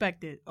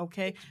respect it,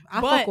 okay?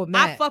 I fuck with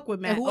Matt.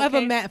 And whoever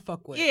okay? Matt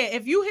fuck with. Yeah,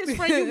 if you his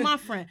friend, you my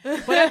friend.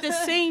 But at the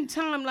same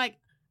time, like,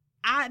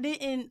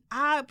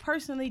 I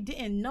personally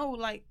didn't know,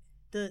 like,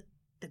 the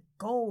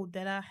gold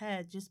that I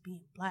had just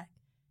being black.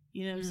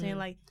 You know what I'm saying?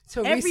 Like,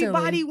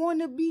 everybody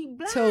want to be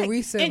black. Till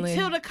recently.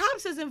 Until the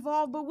cops is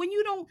involved. But when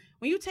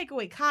you take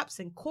away cops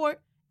in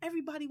court,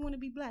 everybody want to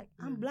be black.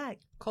 I'm black.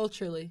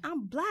 Culturally.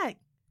 I'm black.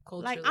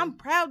 Culturally. Like, I'm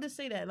proud to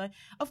say that. Like,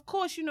 of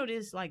course, you know,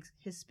 there's like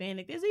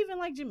Hispanic. There's even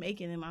like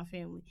Jamaican in my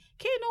family.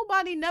 Can't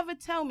nobody never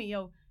tell me,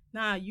 yo,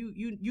 nah,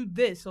 you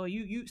this, or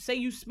you say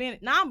you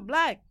Spanish. Nah, I'm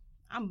black.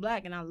 I'm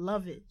black, and I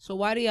love it. So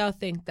why do y'all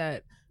think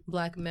that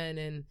black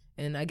men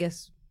and I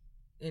guess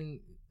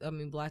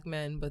black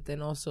men, but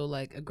then also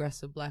like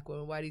aggressive black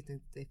women, why do you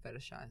think they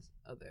fetishize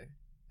other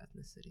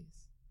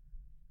ethnicities?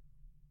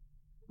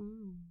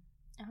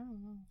 I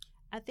don't know.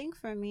 I think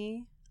for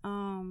me,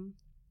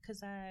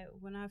 because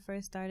when I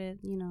first started,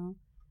 you know,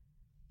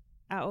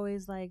 I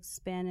always liked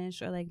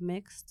Spanish or like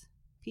mixed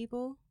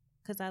people,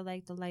 because I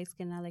like the light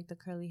skin, I like the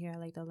curly hair, I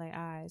like the light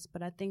eyes.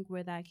 But I think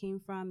where that came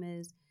from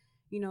is,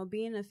 you know,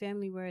 being a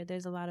family where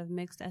there's a lot of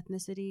mixed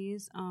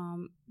ethnicities.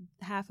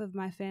 Half of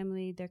my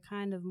family, they're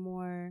kind of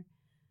more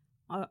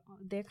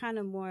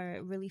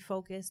really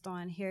focused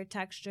on hair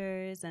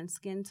textures and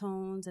skin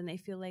tones, and they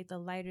feel like the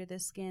lighter the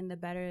skin, the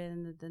better,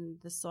 and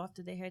the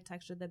softer the hair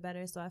texture, the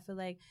better. So I feel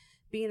like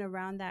being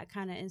around that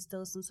kind of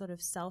instills some sort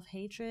of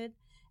self-hatred,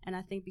 and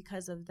I think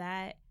because of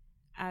that,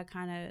 I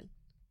kind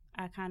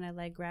of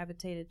like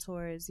gravitated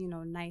towards, you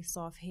know, nice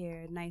soft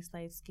hair, nice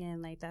light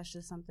skin. Like, that's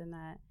just something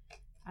that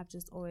I've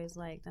just always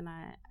liked, and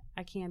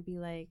I can't be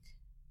like,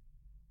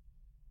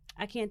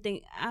 I can't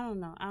think, I don't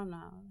know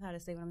how to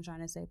say what I'm trying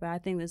to say, but I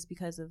think it's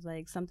because of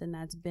like something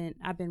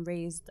I've been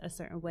raised a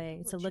certain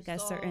way to look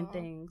at certain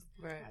things.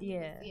 Right.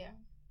 Yeah.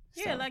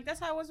 Yeah, like that's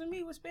how it was with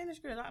me with Spanish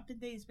girls. I've been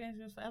dating Spanish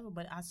girls forever,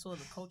 but I saw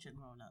the culture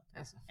growing up,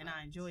 and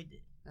I enjoyed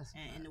it.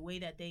 And the way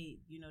that they,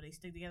 they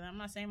stick together. I'm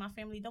not saying my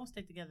family don't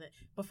stick together,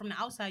 but from the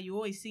outside, you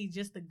always see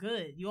just the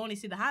good. You only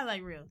see the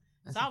highlight reel.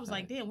 So I was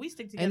like, damn, we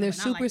stick together. And they're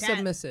super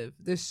submissive.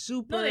 They're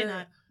super. No, they're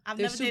not. I've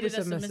never dated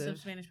a submissive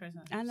Spanish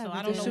person. So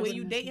I don't know where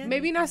you dating.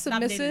 Maybe not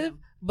submissive,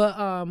 but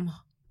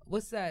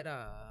what's that?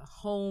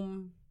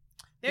 Home.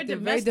 They're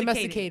very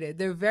domesticated.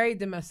 They're very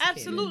domesticated.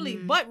 Absolutely.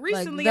 Mm-hmm. But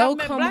recently I've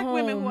met black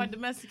women who are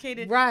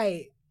domesticated.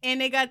 Right. And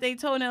they got their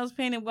toenails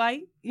painted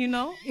white,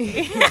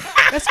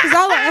 That's because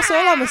that's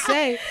all I'm going to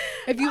say.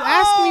 If you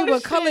ask me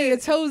what color your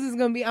toes is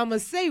going to be, I'm going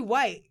to say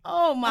white.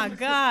 Oh, my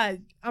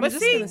God. I'm just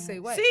going to say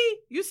white. See?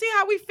 You see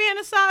how we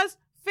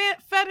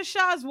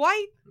fetishize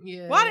white?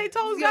 Yeah. Why they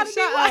toes got to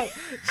be white?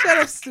 Shut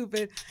up,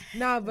 stupid.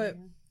 Nah, but...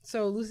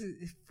 So Lucy,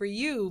 for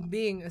you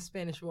being a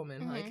Spanish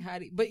woman, like how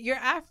do you, but you're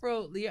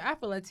Afro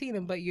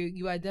Latina, but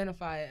you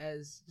identify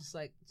as just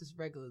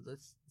regular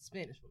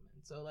Spanish woman.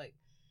 So like,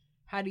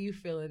 how do you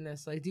feel in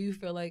this? Like, do you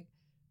feel like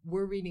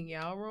we're reading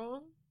y'all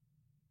wrong?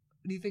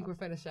 Do you think we're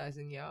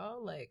fetishizing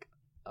y'all? Like,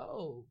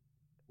 oh,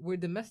 we're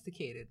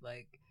domesticated.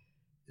 Like,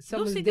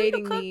 someone's Lucy,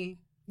 dating me.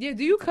 Yeah,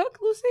 do you cook,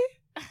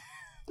 Lucy?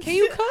 Can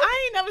you cook?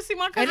 I ain't never seen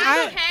my cousin.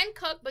 I can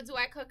cook, but do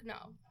I cook? No.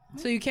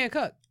 So you can't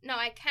cook? No,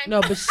 I can.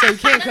 No, but so you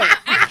can't cook.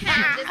 I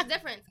can. There's a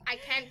difference. I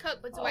can cook,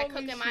 but do I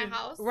cook in my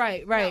house?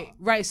 Right.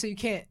 So you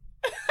can't.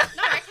 No,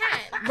 I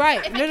can.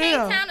 Right. If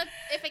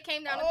it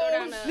came down to throw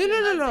down a No.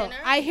 dinner,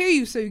 I hear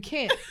you, so you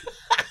can't.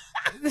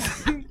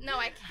 No,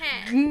 I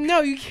can't.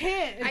 No, you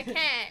can't. I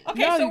can't.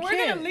 Okay, no, so we're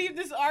can't. gonna leave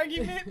this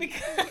argument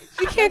because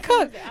you can't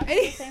cook.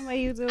 The same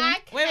way you do. I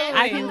can. Wait.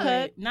 I can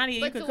cook. Nadia,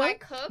 you but can do cook? I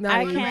cook? Nadia,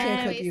 I you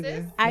can't cook can.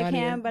 either. I Nadia.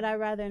 can, but I'd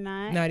rather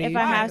not. Nadia, If you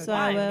I can't have cook. to,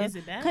 I will. Is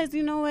it that? Because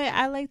you know what?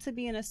 I like to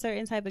be in a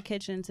certain type of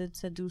kitchen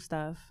to do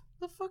stuff.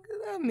 The fuck does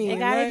that mean? It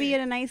gotta right? be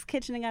in a nice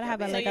kitchen. It gotta have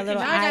a little Now I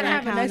gotta island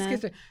have a nice counter.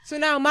 kitchen.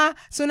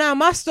 So now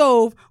my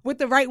stove with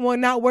the right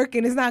one not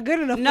working is not good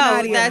enough. No, for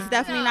Nadia. that's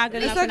definitely not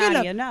good It's enough not for good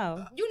Nadia.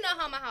 No. You know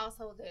how my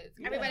household is.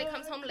 Everybody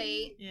comes home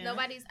late. Yeah.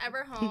 Nobody's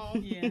ever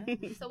home. Yeah.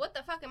 So what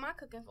the fuck am I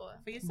cooking for?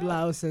 For yourself.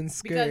 Blouse and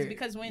skirt.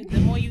 Because when the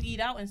more you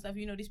eat out and stuff,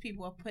 these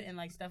people are putting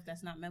like stuff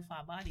that's not meant for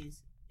our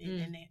bodies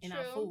in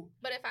our food.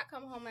 But if I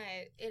come home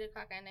at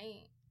 8:00 at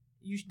night,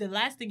 The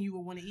last thing you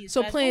would want to eat is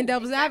So fast playing food.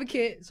 devil's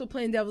advocate. So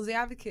playing devil's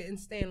advocate and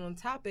staying on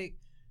topic.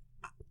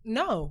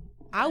 No,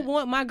 I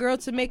want my girl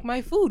to make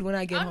my food when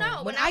I get home.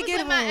 no. When I was get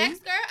with my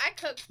ex-girl, I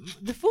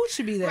cooked the food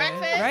should be there,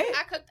 breakfast. right?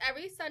 I cooked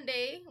every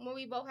Sunday when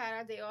we both had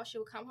our day off. She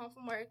would come home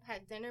from work,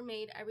 had dinner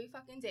made every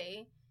fucking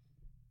day.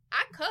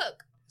 I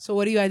cook. So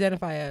what do you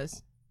identify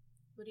as?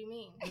 What do you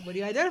mean? What do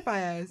you identify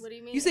as? What do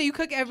you mean? You say you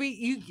cook when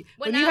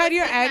When you I had was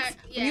your with ex,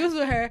 her, when you was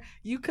with her,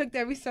 you cooked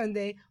every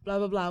Sunday, blah,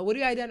 blah, blah. What do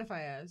you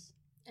identify as?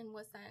 In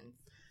what sense?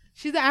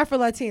 She's the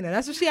Afro-Latina.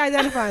 That's what she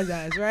identifies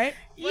as, right?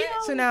 Yeah.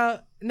 So now,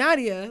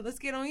 Nadia, let's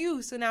get on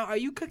you. So now, are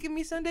you cooking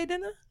me Sunday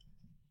dinner?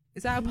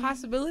 Is that a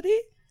possibility?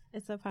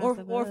 It's a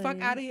possibility. Or fuck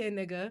out of here,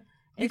 nigga.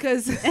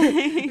 Because,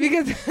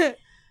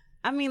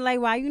 I mean, like,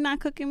 why you not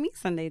cooking me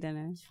Sunday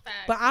dinner?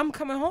 but I'm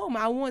coming home.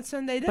 I want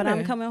Sunday dinner. But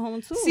I'm coming home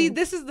too. See,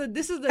 this is the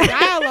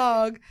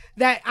dialogue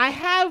that I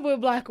have with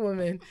black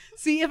women.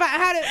 See, if I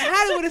had it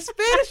with a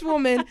Spanish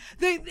woman,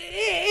 it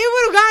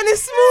would have gotten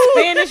as smooth.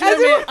 Spanish as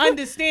women it-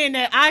 understand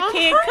that I I'm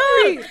can't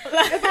hungry. cook.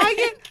 If I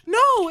get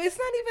no, it's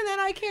not even that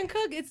I can't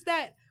cook. It's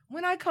that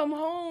when I come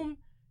home,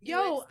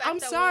 You expect I'm a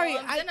sorry,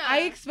 warm dinner. I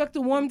expect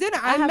a warm dinner.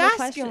 I I'm have masculine. a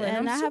question, and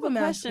I'm I have a super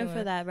question masculine.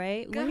 for that,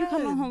 right? Go When you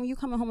coming ahead. home, you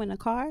coming home in a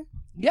car,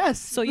 Yes.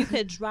 so you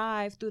could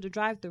drive through the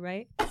drive-through,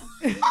 right?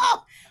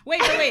 Wait.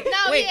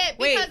 No, yeah,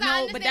 because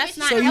I No, but that's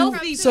understand not where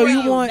So she's you, healthy. so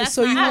you for want, That's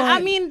so you not- want. I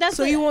mean, that's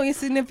so what- you want your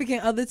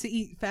significant other to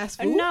eat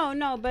fast food?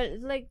 No, but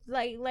like,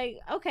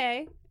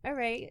 okay, all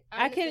right.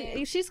 I I can. understand.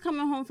 If she's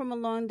coming home from a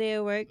long day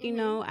of work, you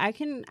know, I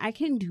can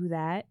do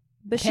that.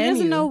 But she Can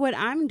doesn't you? know what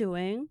I'm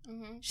doing.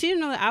 Mm-hmm. She didn't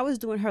know that I was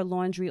doing her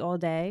laundry all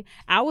day.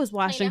 I was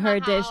washing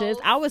Cleaning her her dishes.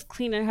 house. I was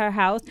cleaning her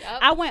house. Yup.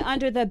 I went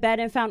under the bed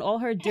and found all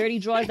her dirty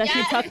drawers that she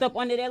Yes. tucked up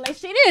under there. Like,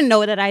 she didn't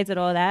know that I did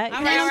all that. You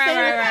All know right, what I'm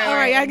saying? All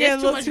right, y'all get a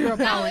There's little too much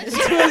girl power. No, it's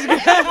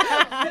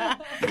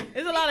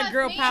There's a lot of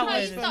girl me and power her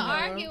in used this. to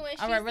argue and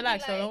she All right, used to be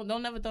relax. like- So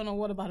don't never throw no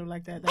water bottle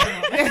like that.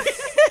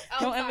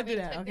 Oh, Don't ever sorry, do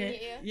that, clipped in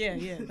okay? your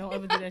ear. Yeah. Don't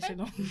ever do that shit.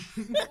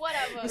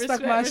 Whatever.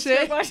 Respect my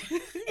shit.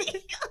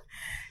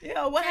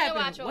 Yo, what Turn your happened?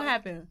 watch What off.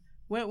 happened?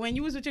 When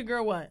you was with your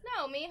girl, what?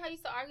 No, me and her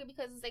used to argue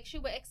because it's like she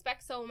would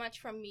expect so much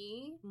from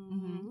me,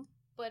 Mhm.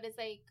 but it's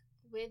like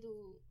Where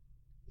do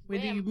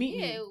you meet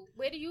me?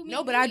 Where do you meet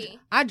No, but me?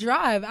 I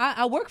drive.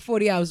 I work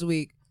 40 hours a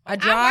week. I I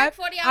drive. work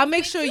 40 hours I a make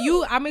week, sure too.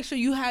 you I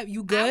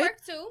good.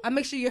 work too. I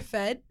make sure you're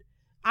fed.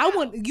 I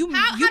want you.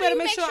 How you do better you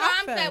make sure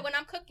I'm fed. when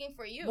I'm cooking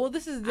for you? Well,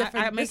 this is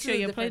different. I make this sure is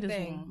a your plate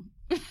different is thing. warm.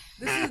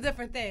 This is a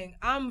different thing.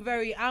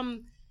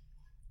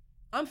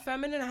 I'm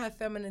feminine. I have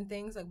feminine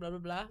things like blah blah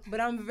blah.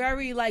 But I'm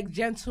very like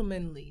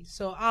gentlemanly.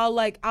 So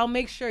I'll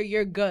make sure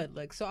you're good.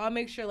 Like so I'll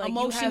make sure like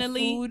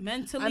emotionally, you have food,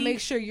 mentally. I make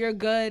sure you're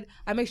good.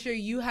 I make sure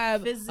you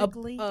have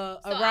physically a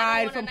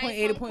ride from point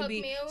A to point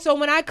B. Meal. So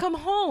when I come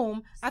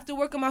home after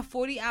working my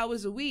 40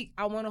 hours a week,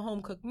 I want a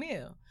home cooked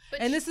meal.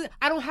 But and this is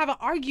I don't have an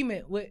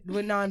argument with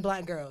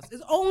non-black girls.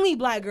 It's only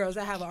black girls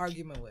I have an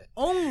argument with.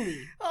 Only.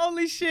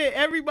 Holy shit!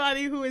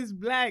 Everybody who is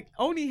black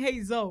only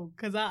hates Zoe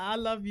because I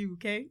love you.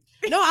 Okay.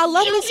 No, I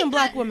love me some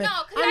black women.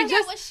 No, because I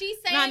get what she's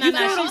saying. No,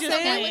 she's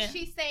just saying what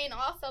she's saying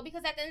also.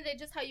 Because at the end of the day,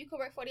 just how you could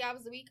work 40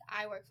 hours a week,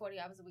 I work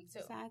 40 hours a week too.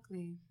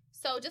 Exactly.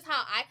 So just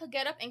how I could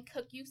get up and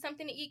cook you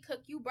something to eat,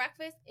 cook you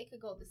breakfast, it could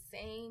go the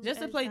same.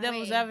 Just to play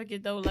devil's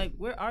advocate though, like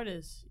we're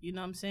artists. You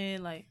know what I'm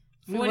saying? Like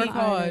we work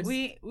hard.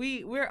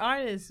 We're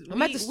artists.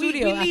 I'm at the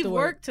studio. We leave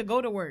work to go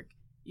to work.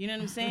 You know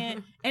what I'm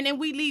saying? And then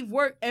we leave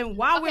work, and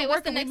while we're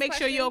working, we make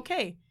sure you're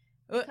okay.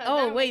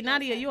 Oh wait,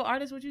 Nadia, you an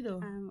artist? What you do?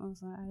 I'm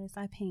also an artist.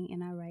 I paint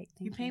and I write.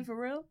 You paint for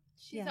real?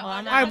 Yeah.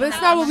 All right, but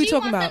it's not what we're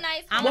talking about.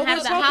 I'm gonna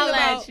have to holler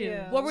at you.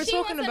 What we're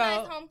talking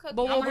about,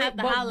 but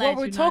what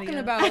we're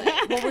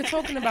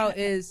talking about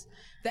is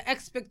the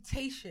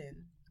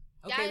expectation.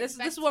 Okay, this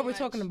is what we're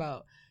talking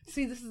about.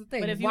 See, this is the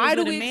thing. But if you were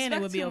a man, it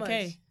would be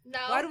okay. No.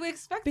 Why do we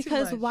expect too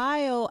because much?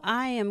 while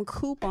I am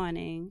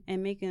couponing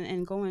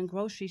and going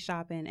grocery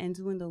shopping and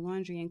doing the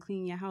laundry and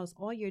cleaning your house,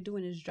 all you're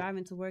doing is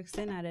driving to work,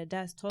 sitting at a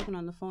desk, talking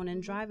on the phone,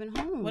 and driving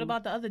home. What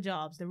about the other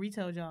jobs, the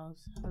retail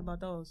jobs? What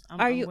about those?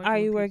 Are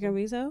you working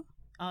retail?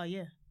 Oh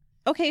yeah.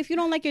 Okay, if you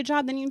don't like your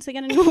job, then you need to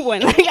get a new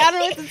one. Like, I don't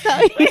know what to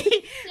tell you.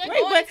 You're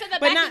going to the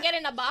back and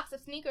getting a box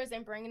of sneakers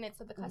and bringing it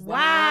to the customer.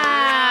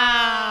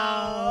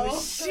 Wow.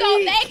 So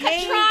they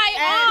could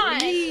try on.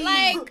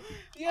 Like,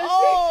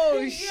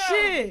 oh,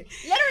 shit.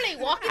 Literally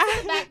walking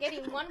to the back,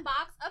 getting one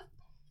box of,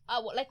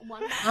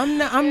 one box.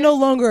 I'm no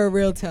longer a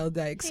real tail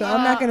dyke, so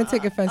I'm not going to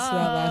take offense to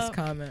that last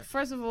comment.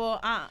 First of all,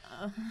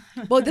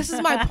 well, this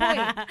is my point.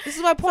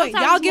 Sometimes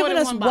y'all giving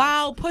us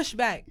wild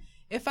pushback.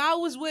 If I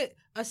was with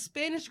a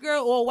Spanish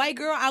girl or a white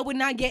girl, I would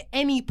not get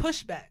any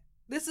pushback.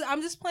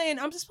 I'm just playing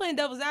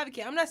devil's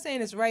advocate. I'm not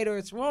saying it's right or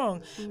it's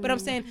wrong, but I'm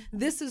saying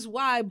this is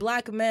why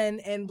black men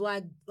and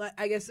black,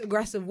 I guess,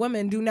 aggressive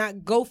women do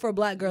not go for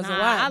black girls a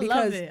lot. I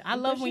love it. I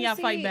love when y'all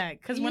fight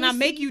back. Because when I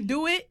make you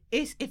do it,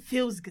 it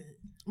feels good.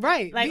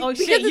 Right. Like, oh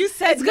shit, you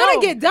said it's gonna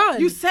get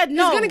done. You said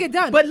no. It's gonna get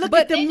done. But look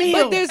at the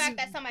meal. But the fact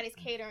that somebody's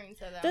catering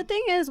to them. The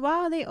thing is,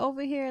 while they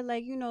over here,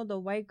 like, you know, the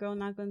white girl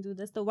not gonna do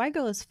this, the white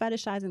girl is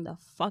fetishizing the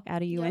fuck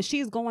out of you. Yep. And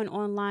she's going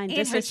online and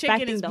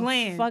disrespecting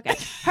the fuck out.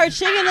 Her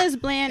chicken is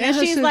bland. And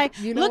she's like,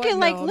 look at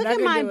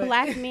my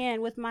black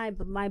man with my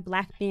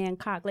black man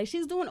cock. Like,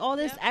 she's doing all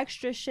this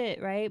extra shit,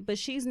 right? But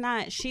she's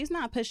not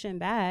pushing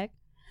back.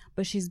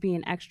 But she's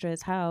being extra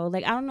as hell.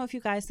 Like, I don't know if you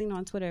guys seen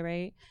on Twitter,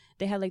 right?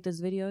 They had like this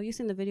video. You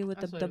seen the video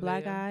with the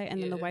black guy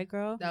and then the white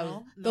girl?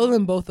 Throw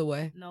them both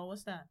away. No,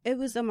 what's that? It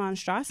was a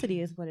monstrosity,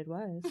 is what it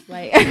was.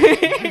 Like,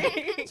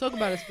 talk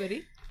about it,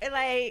 Spitty.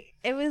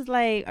 It was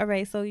like, all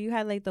right, so you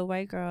had like the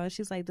white girl.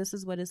 She's like, this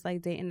is what it's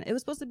like dating. It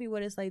was supposed to be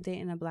what it's like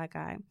dating a black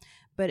guy,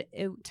 but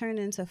it turned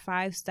into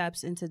 5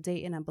 steps into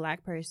dating a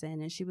black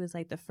person. And she was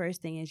like, the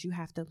first thing is you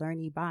have to learn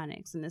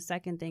Ebonics, and the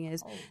second thing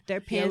is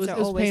their pants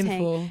are always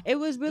hanging. It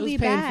was really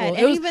bad.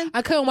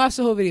 I couldn't watch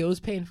the whole video. It was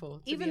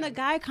painful. Even the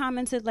guy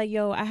commented like,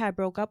 yo, I had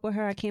broke up with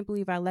her. I can't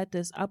believe I let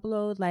this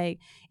upload. Like,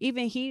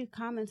 even he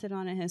commented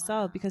on it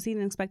himself because he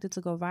didn't expect it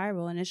to go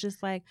viral. And it's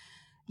just like,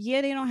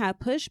 yeah, they don't have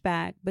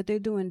pushback, but they're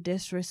doing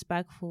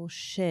disrespectful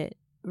shit,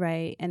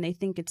 right? And they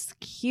think it's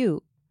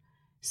cute.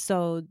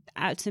 So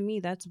to me,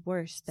 that's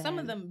worse. Some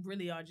of them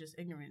really are just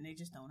ignorant. And they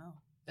just don't know.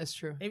 That's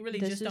true. They really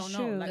just don't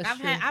know. Like,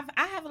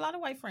 I have a lot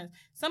of white friends.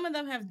 Some of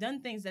them have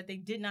done things that they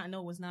did not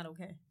know was not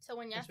okay. So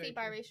when y'all see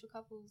biracial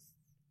couples,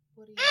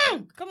 what do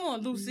you Come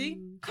on,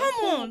 Lucy. Come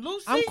on,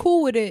 Lucy. I'm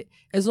cool with it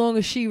as long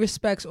as she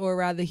respects, or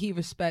rather he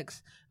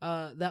respects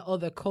that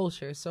other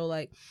culture. So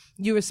like,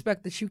 you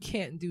respect that you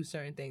can't do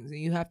certain things, and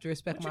you have to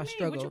respect my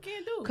struggle. What you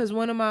can't do? Because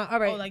one of my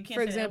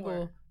for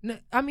example,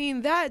 I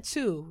mean that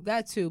too.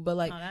 But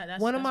like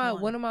one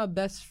of my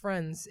best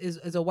friends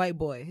is a white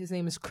boy. His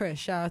name is Chris.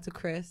 Shout out to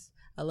Chris.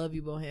 I love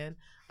you, Bohan.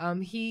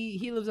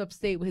 He lives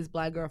upstate with his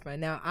black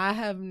girlfriend. Now I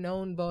have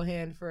known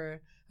Bohan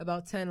for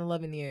about 10,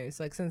 11 years,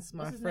 like since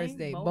my first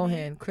date.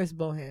 Bohan, Chris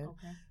Bohan.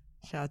 Okay.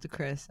 Shout out to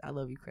Chris. I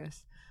love you,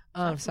 Chris.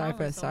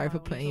 Sorry for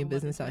putting your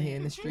business out here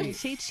in the street.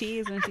 She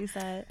cheesed when she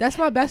said that's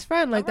my best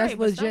friend. Like, that's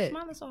legit.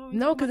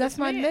 No, because that's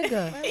my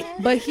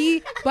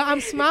nigga. but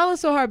I'm smiling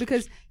so hard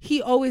because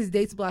he always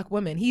dates black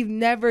women. He's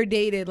never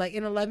dated, like,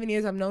 in 11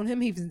 years I've known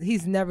him,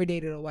 he's never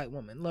dated a white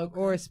woman, like,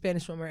 or a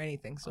Spanish woman or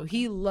anything. So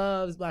he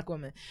loves black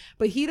women,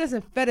 but he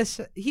doesn't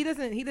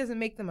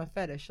make them a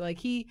fetish. Like,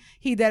 he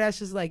deadass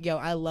just like, yo,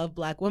 I love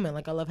black women.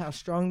 Like, I love how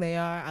strong they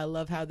are. I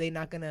love how they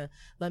not gonna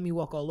let me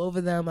walk all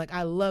over them. Like,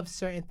 I love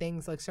certain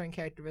things, like certain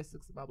characteristics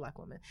characteristics about black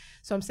women.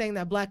 So I'm saying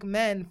that black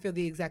men feel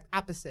the exact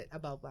opposite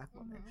about black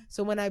women.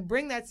 So when I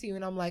bring that to you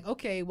and I'm like,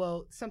 okay,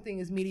 well, something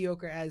as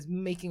mediocre as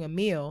making a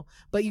meal,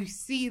 but you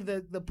see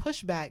the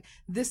pushback,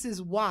 this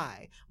is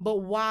why. But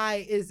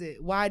why is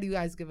it? Why do you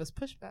guys give us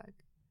pushback?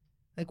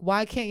 Like,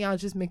 why can't y'all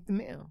just make the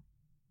meal?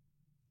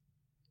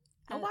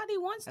 Nobody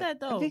wants that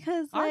though.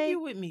 Because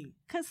argue with me.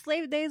 Cause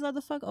slave days are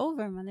the fuck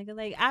over, my nigga.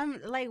 Like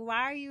I'm like,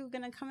 why are you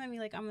gonna come at me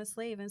like I'm a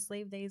slave and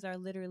slave days are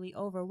literally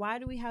over? Why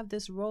do we have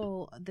this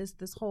role, this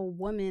whole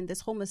woman,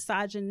 this whole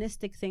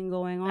misogynistic thing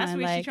going on? That's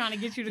where she's trying to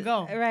get you to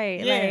go, right?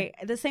 Yeah. Like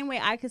the same way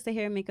I could sit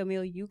here and make a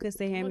meal, you could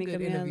sit here and make a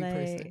meal.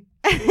 Like,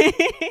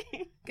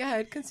 go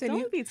ahead,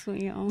 continue. Don't be too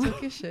young.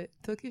 Talk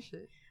your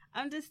shit.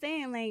 I'm just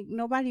saying, like,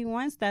 nobody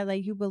wants that.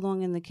 Like, you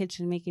belong in the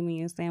kitchen making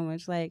me a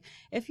sandwich. Like,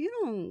 if you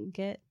don't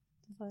get,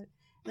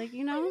 like,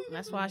 you know.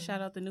 That's why I shout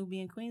out the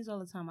Nubian Queens all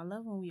the time. I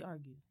love when we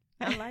argue.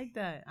 I like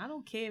that. I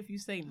don't care if you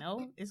say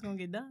no. It's going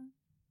to get done.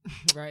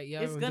 Right,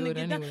 yeah. It's going to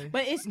get anyway. done.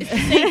 But it's the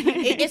same.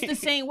 It's the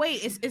same way.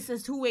 It's a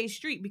two-way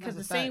street because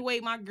That's the same way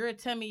my girl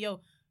tell me,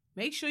 yo,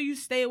 make sure you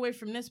stay away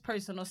from this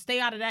person or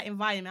stay out of that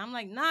environment. I'm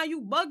like, nah,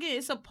 you bugging.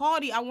 It's a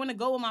party. I want to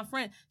go with my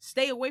friend.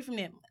 Stay away from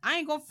them. I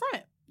ain't going to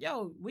front.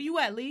 Yo, where you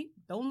at, Lee?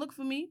 Don't look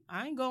for me.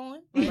 I ain't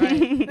going.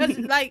 Right? That's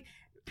like,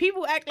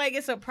 people act like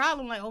it's a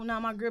problem. Like, oh, nah,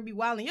 my girl be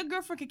wilding. Your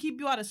girlfriend can keep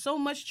you out of so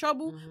much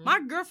trouble. Mm-hmm.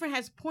 My girlfriend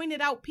has pointed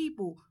out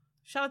people.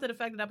 Shout out to the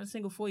fact that I've been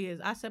single 4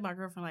 years. I said my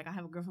girlfriend like I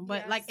have a girlfriend.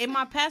 But, like, in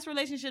my past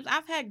relationships,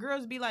 I've had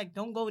girls be like,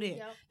 don't go there.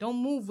 Yep. Don't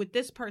move with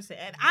this person.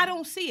 And I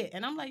don't see it.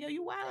 And I'm like, yo,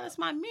 you wild. That's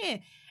my man.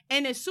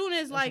 And as soon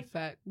as, like,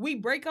 we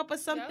break up or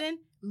something,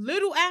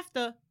 little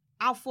after,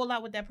 I'll fall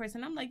out with that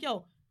person. I'm like,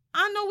 yo,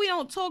 I know we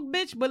don't talk,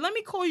 bitch, but let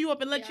me call you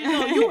up and let you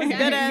know you was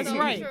dead ass so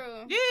right.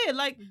 True. Yeah,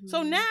 like,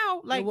 so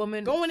now, like,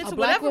 going into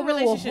whatever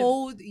relationship. Will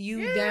hold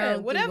you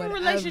down. Whatever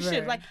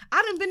relationship. Like,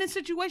 I done been in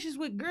situations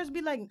where girls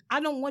be like, I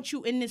don't want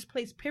you in this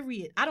place,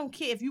 period. I don't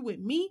care if you with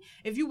me,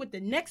 if you with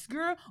the next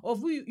girl, or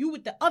if you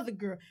with the other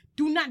girl.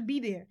 Do not be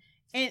there.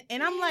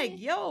 And I'm like,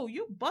 yo,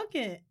 you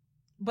bugging.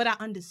 But I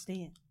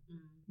understand.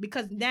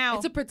 Because now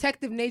it's a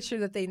protective nature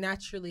that they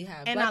naturally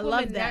have, and I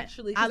love that.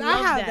 Naturally, I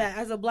have that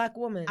as a black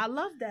woman. I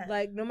love that.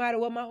 Like, no matter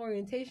what my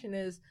orientation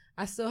is,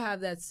 I still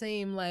have that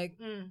same like,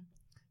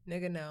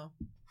 nigga, no,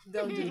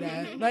 don't do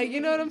that. Like,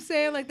 you know what I'm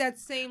saying? Like that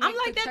same. Like, I'm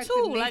like that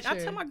too. Nature. Like, I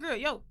tell my girl,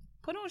 yo,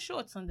 put on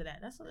shorts under that.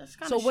 That's kind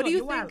of. So what do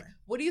you think?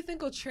 What do you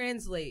think will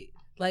translate?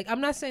 Like,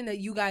 I'm not saying that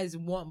you guys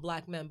want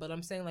black men, but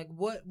I'm saying, like,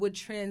 what would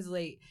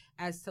translate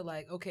as to,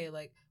 like, okay,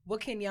 like, what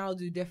can y'all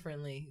do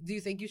differently? Do you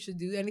think you should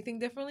do anything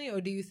differently?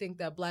 Or do you think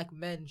that black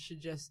men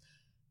should just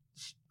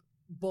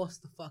boss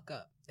the fuck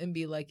up and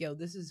be like, yo,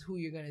 this is who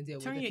you're going to deal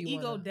with? Turn your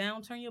ego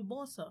down, turn your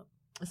boss up.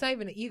 It's not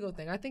even an ego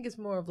thing. I think it's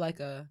more of like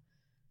a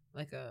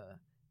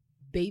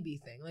baby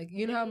thing. Like,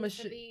 you know how much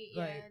shit,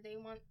 like, they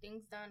want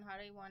things done how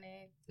they want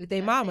it. With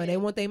their mama. They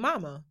want their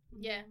mama.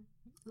 Yeah.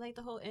 Like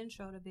the whole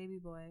intro to Baby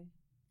Boy.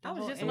 I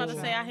was just about to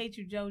say, I hate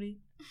you, Jody.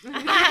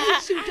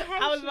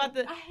 I was about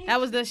to. That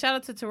was the shout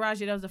out to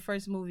Taraji. That was the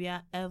first movie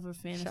I ever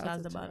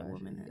fantasized about a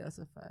woman. That's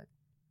a fact.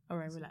 All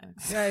right,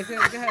 relax. All right, go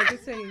ahead.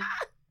 Continue.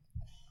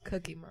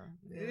 Cookie Mom.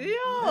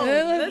 Yo,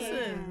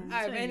 listen.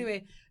 All right,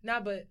 anyway,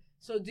 but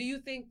so do you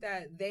think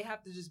that they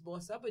have to just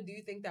boss up, or do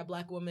you think that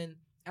black women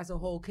as a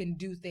whole can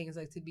do things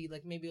like to be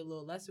like maybe a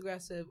little less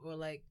aggressive or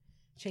like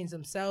change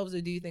themselves,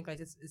 or do you think like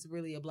it's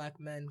really a black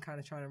men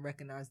kind of trying to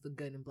recognize the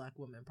good in black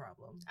women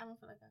problem? I don't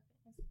feel like I can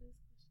answer this.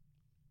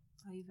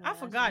 I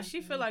forgot.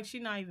 She feel like she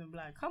not even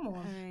black. Come on.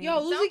 Right. Yo,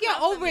 Lucy,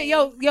 get over it.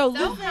 Yo,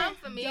 don't come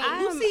for me.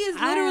 Lucy is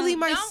literally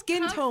my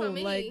skin tone.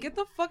 Like, get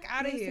the fuck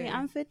out of here.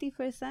 I'm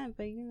 50%,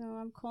 but you know,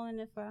 I'm calling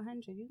it for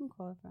 100. You can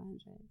call it for 100.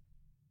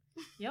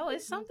 Yo,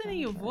 it's something in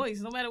your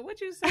voice. No matter what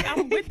you say,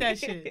 I'm with that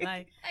shit.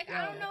 Like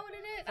I don't know what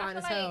it is. Fine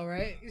as hell,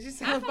 right? You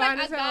just I feel fine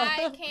like as a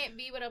hell. guy can't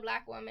be with a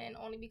black woman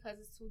only because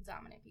it's two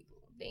dominant people.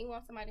 They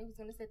want somebody who's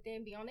gonna sit there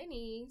and be on their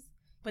knees.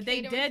 But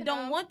they dead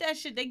don't want that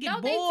shit. They get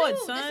bored, they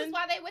do. son. This is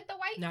why they with the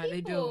white people.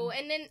 They do.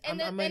 And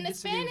then the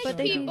Spanish but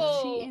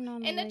people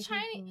and the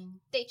Chinese,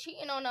 they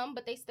cheating on them,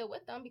 but they still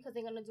with them because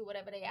they're gonna do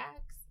whatever they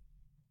ask.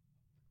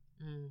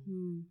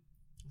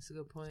 That's a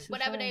good point.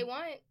 Whatever they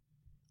want.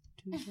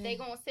 They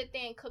gonna sit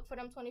there and cook for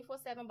them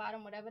 24/7, buy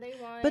them whatever they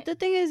want. But the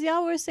thing is,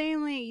 y'all were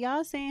saying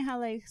y'all saying how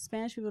like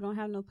Spanish people don't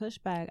have no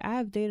pushback. I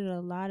have dated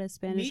a lot of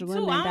Spanish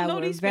women that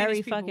were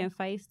very fucking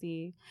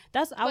feisty.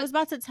 I was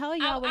about to tell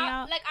y'all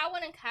I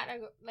wouldn't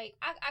categorize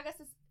I guess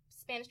it's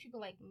Spanish people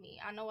like me.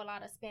 I know a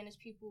lot of Spanish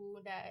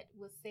people that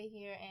would sit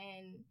here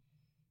and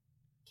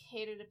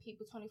cater to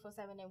people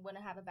 24/7 and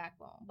wouldn't have a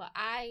backbone. But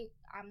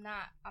I'm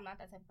not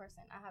that type of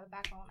person. I have a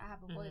backbone. I have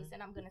a voice,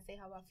 and I'm gonna say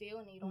how I feel.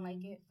 And you don't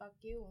like it, fuck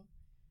you.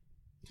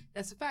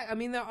 That's a fact. I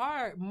mean, there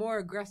are more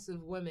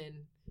aggressive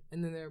women,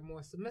 and then there are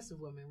more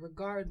submissive women,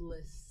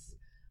 regardless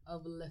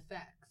of the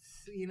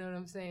facts. You know what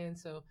I'm saying?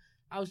 So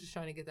I was just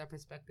trying to get that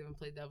perspective and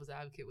play devil's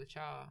advocate with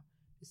y'all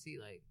to see,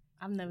 like,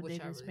 I've never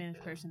dated a Spanish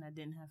person that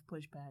didn't have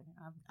pushback.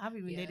 I've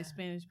even dated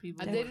Spanish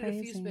people. I dated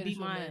a few Spanish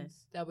women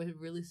that were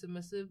really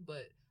submissive,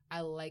 but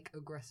I like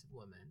aggressive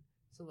women.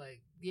 So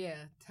like, yeah,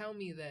 tell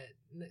me that.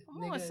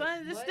 Come on,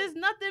 son. There's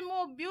nothing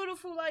more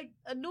beautiful like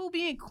a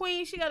Nubian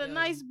queen. She got a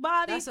nice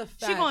body. That's a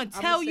fact. She gonna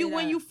tell you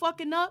when you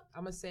fucking up.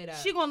 I'm gonna say that.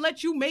 She gonna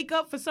let you make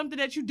up for something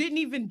that you didn't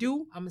even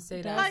do. I'm gonna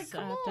say that. Like,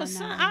 come on,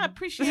 son. I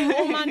appreciate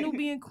all my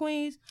Nubian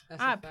queens.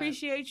 I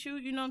appreciate you.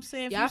 You know what I'm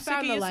saying? Yeah, I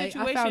found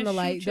the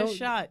light.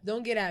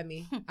 Don't get at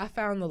me. I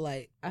found the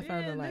light. By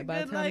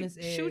the time this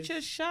airs, shoot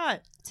your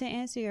shot. To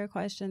answer your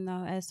question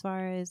though, as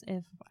far as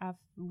if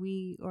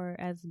we or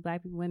as Black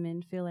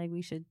women feel like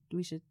we should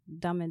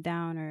dumb it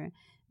down or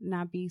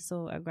not be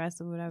so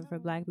aggressive or whatever for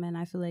Black men,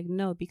 I feel like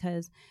no,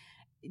 because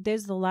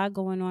there's a lot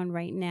going on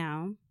right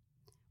now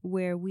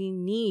where we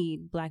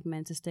need Black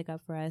men to stick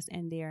up for us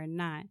and they are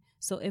not.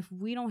 So if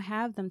we don't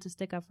have them to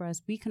stick up for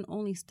us, we can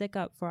only stick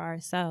up for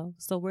ourselves.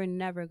 So we're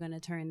never going to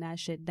turn that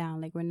shit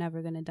down. Like, we're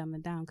never going to dumb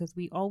it down because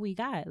we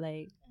got.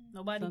 Like,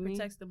 nobody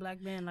protects the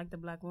Black man like the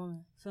Black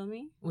woman. Feel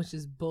me? Which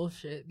is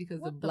bullshit because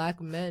the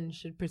Black men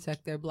should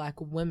protect their Black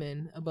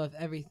women above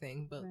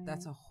everything. But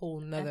that's a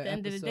whole nother episode. At the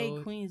end of the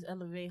day, queens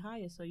elevate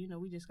higher. So, you know,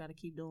 we just got to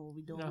keep doing what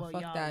we doing. No,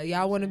 fuck that.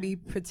 Y'all want to be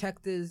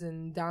protectors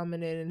and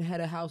dominant and head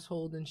of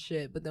household and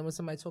shit. But then when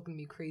somebody talking to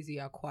me crazy,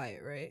 y'all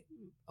quiet, right?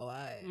 Oh,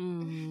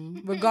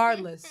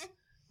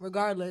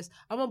 Regardless,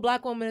 I'm a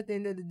Black woman at the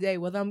end of the day.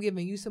 Whether I'm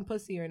giving you some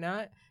pussy or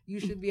not, you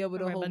should be able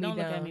to hold me down. Don't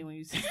look at me when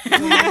you say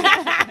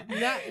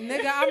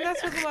nigga, I'm not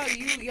talking about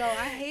you. Yo,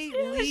 I hate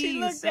leaves. She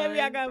looked at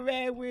me. I got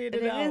mad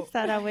weirded out.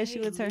 Said I wish she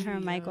would turn her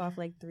mic off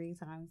like 3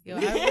 times.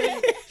 Yo,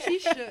 she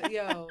should.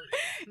 Yo,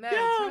 man,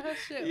 turn her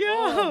shit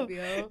off,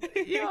 yo.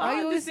 Why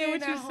you always saying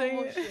what you're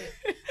saying?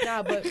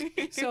 Nah, but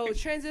so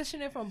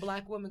transitioning from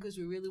Black women because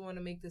we really want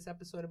to make this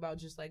episode about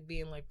just like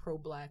being like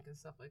pro-Black and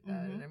stuff like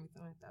that and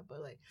everything like that.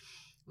 But like,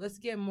 let's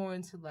get more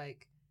into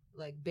like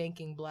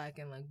banking Black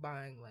and like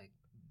buying.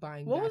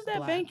 What was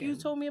that bank you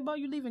told me about?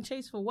 You leaving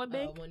Chase for what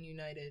bank? One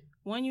United.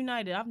 One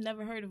United. I've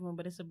never heard of them,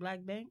 but it's a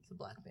Black bank. It's a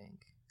Black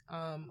bank.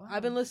 Wow.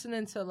 I've been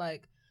listening to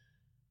like,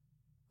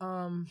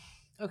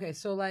 okay,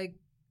 so like,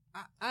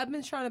 I've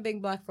been trying to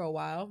bank Black for a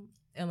while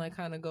and like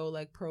kind of go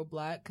like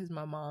pro-Black because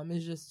my mom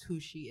is just who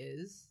she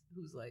is,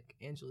 who's like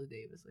Angela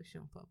Davis. Like, she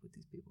don't fuck with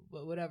these people,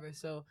 but whatever.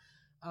 So,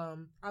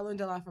 I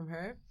learned a lot from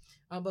her.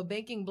 But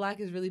banking Black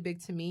is really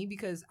big to me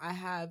because I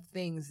have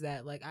things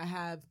that like I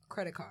have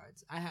credit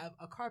cards, I have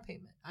a car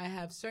payment, I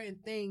have certain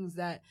things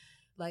that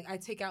like I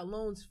take out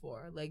loans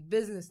for, like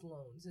business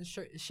loans and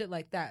shit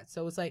like that.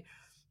 So it's like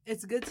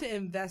it's good to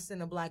invest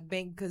in a Black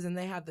bank because then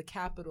they have the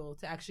capital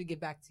to actually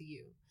get back to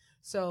you.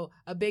 So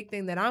a big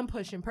thing that I'm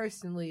pushing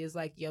personally is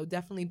like, yo,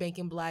 definitely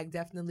banking Black,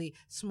 definitely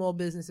small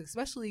business,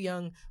 especially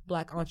young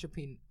Black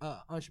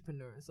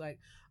entrepreneurs, like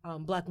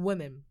Black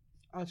women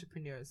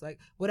entrepreneurs, like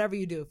whatever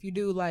you do. If you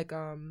do like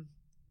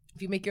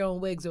if you make your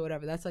own wigs or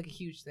whatever, that's like a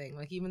huge thing.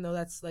 Like, even though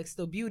that's like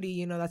still beauty,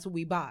 you know, that's what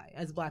we buy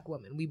as Black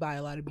women. We buy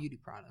a lot of beauty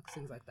products,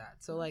 things like that.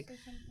 So like,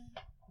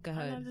 go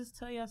ahead. Can I just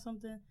tell y'all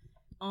something?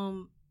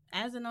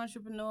 As an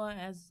entrepreneur,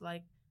 as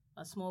like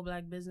a small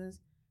Black business,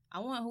 I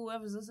want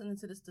whoever's listening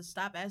to this to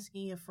stop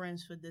asking your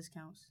friends for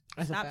discounts.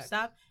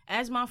 Stop.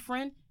 As my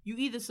friend, you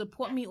either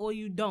support me or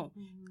you don't.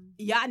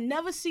 Y'all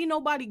never see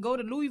nobody go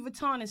to Louis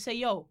Vuitton and say,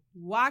 yo,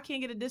 why I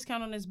can't get a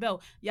discount on this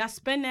belt? Y'all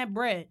spend that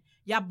bread.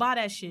 Y'all buy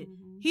that shit.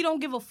 He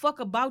don't give a fuck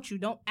about you.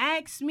 Don't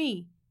ask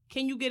me,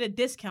 can you get a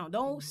discount?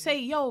 Don't say,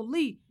 yo,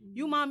 Lee,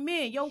 you my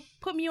man. Yo,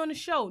 put me on the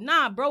show.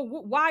 Nah, bro,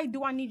 why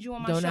do I need you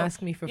on my show? Don't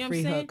ask me for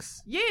free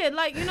hooks. Yeah,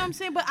 like, you know what I'm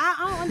saying? But I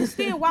don't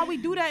understand why we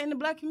do that in the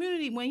Black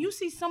community. When you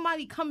see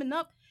somebody coming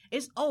up,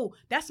 it's, oh,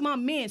 that's my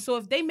man. So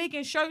if they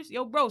making shirts,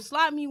 yo, bro,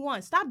 slide me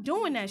one. Stop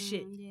doing that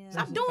shit. Yeah.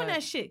 Stop doing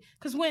that shit.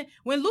 Because when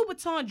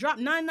Louboutin drop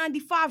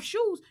 $9.95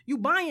 shoes, you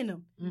buying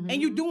them.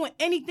 And you doing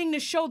anything to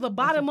show the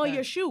bottom of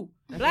your shoe.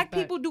 Black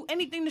people do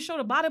anything to show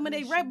the bottom of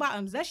their red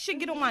bottoms. That shit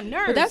get on my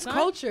nerves. But that's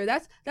culture.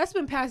 That's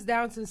been passed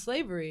down since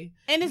slavery.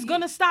 And it's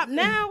gonna stop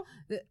now.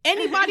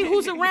 Anybody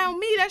who's around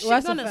me, that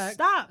shit gonna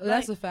stop.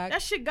 That's a fact.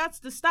 That shit got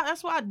to stop.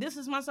 That's why I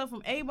distance myself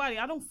from everybody.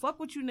 I don't fuck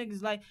with you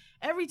niggas. Like,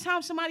 every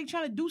time somebody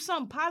trying to do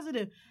something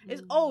positive,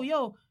 it's, oh,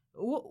 yo,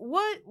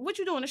 what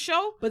you doing, a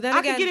show? But then I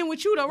again, can get in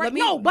with you though, right?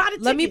 No, buy the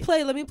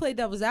ticket. Let me play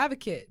devil's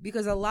advocate,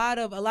 because a lot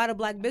of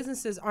Black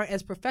businesses aren't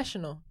as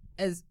professional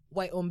as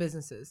white-owned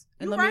businesses.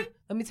 And let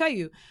me tell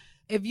you,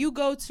 if you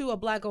go to a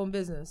Black-owned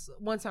business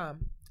one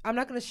time, I'm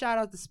not going to shout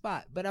out the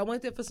spot, but I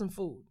went there for some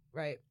food,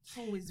 right?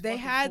 They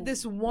had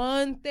this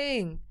one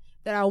thing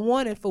that I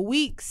wanted for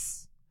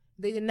weeks.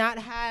 They did not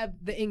have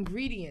the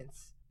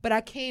ingredients, but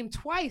I came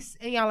twice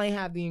and y'all ain't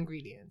have the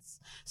ingredients.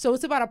 So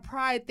it's about a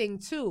pride thing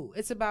too.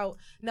 It's about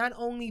not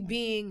only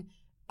being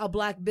a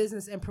Black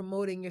business and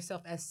promoting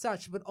yourself as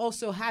such, but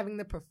also having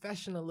the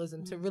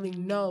professionalism to really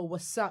know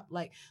what's up.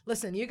 Like,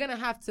 listen, you're going to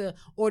have to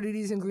order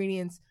these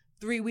ingredients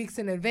 3 weeks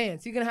in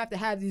advance. You're going to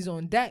have these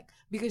on deck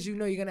because you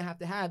know you're going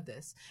to have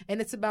this.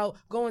 And it's about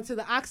going to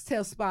the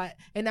oxtail spot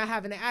and not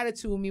having an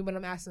attitude with me when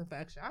I'm asking for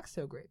extra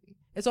oxtail gravy.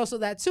 It's also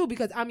that too,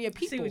 because I'm your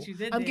people.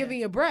 I'm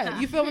giving you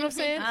bread. You feel what I'm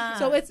saying?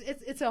 So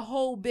it's a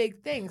whole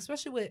big thing,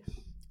 especially with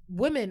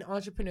women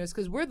entrepreneurs,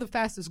 because we're the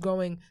fastest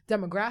growing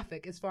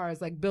demographic as far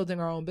as like building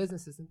our own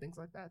businesses and things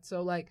like that.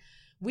 So like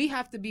we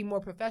have to be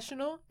more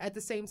professional. At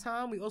the same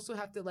time, we also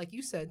have to, like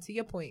you said, to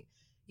your point,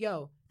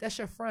 yo, that's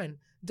your friend.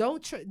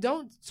 Don't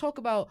talk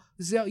about,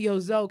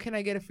 Zoe, can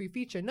I get a free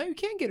feature? No, you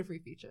can't get a free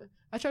feature.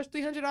 I charge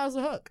 $300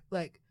 a hook.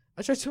 Like,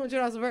 I charge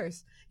 $200 a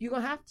verse. You're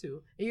going to have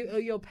to.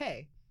 You'll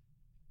pay.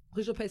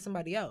 Because you'll pay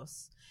somebody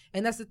else.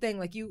 And that's the thing.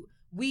 Like,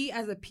 we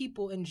as a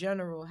people in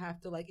general have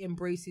to, like,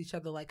 embrace each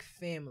other like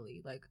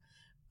family. Like,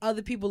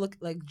 other people look,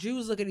 like,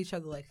 Jews look at each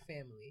other like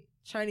family.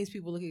 Chinese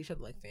people look at each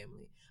other like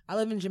family. I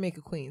live in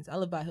Jamaica, Queens. I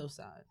live by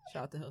Hillside.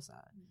 Shout out to Hillside.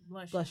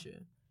 Bless you.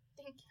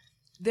 Thank you.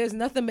 There's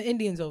nothing but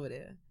Indians over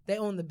there. They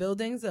own the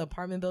buildings, the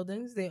apartment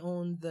buildings. They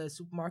own the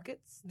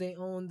supermarkets. They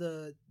own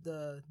the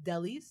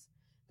delis.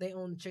 They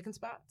own the chicken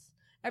spots.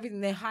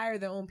 Everything. They hire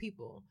their own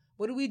people.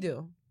 What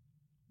do?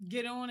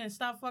 Get on and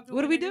stop fucking.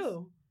 What do we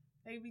do?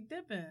 They be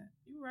dipping.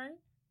 You right.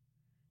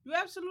 You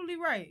absolutely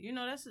right. You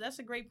know, that's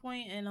a great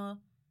point. And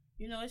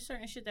you know, it's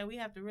certain shit that we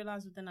have to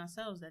realize within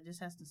ourselves that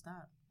just has to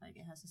stop. Like,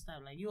 it has to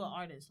stop. Like, you're an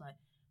artist. Like,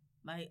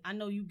 I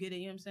know you get it,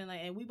 you know what I'm saying?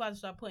 Like, and we about to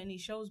start putting these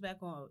shows back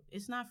on.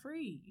 It's not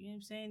free. You know what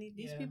I'm saying?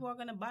 These people are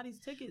going to buy these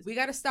tickets. We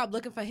got to stop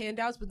looking for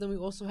handouts, but then we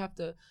also have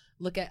to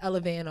look at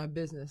elevating our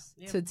business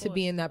to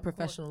be in that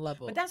professional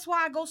level. But that's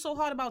why I go so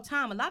hard about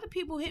time. A lot of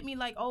people hit me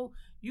like, oh,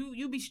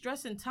 you be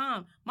stressing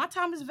time. My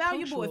time is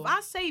valuable. Punctual. If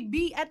I say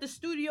be at the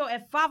studio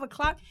at 5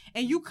 o'clock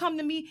and you come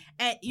to me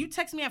you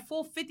text me at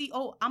 4:50,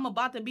 oh, I'm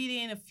about to be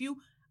there in a few.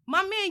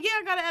 My man,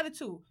 I got an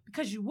attitude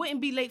because you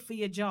wouldn't be late for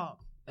your job.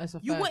 That's a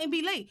fact. You wouldn't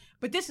be late,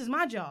 but this is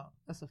my job.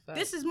 That's a fact.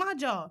 This is my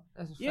job.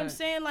 That's a fact. You know what I'm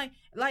saying?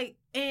 Like,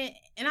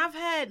 and I've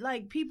had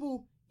like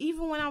people,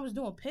 even when I was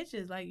doing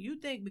pitches, like, you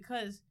think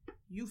because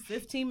you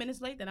 15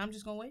 minutes late that I'm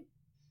just gonna wait?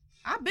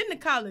 I've been to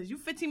college. You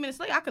 15 minutes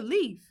late, I could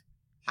leave.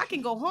 I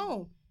can go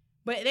home.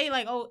 But they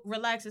like, oh,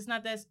 relax. It's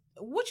not that.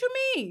 What you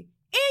mean?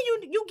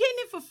 And you getting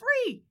it for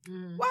free?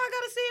 Why I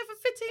gotta stay here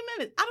for 15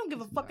 minutes? I don't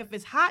give a fuck if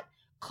it's hot,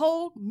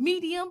 cold,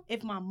 medium.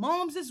 If my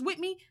mom's is with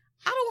me,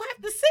 I don't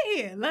have to sit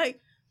here.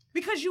 Like.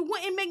 Because you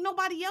wouldn't make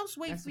nobody else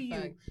wait for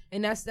you.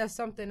 And that's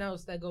something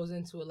else that goes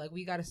into it. Like,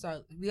 we gotta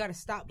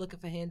stop looking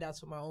for handouts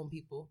from our own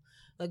people.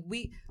 Like,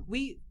 we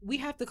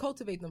have to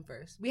cultivate them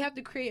first. We have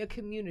to create a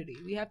community.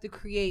 We have to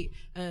create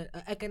an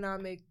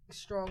economic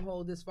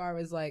stronghold as far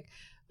as like,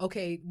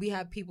 okay, we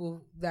have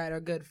people that are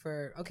good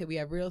for, okay, we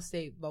have real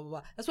estate, blah, blah,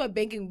 blah. That's why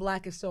Banking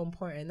Black is so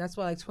important. That's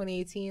why like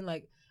 2018,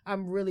 like,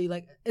 I'm really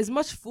like, as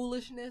much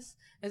foolishness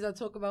as I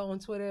talk about on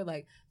Twitter,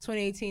 like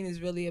 2018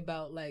 is really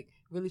about like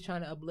really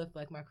trying to uplift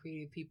like my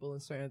creative people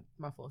and certain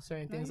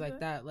things like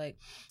that. Like,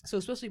 so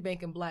especially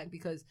Banking Black,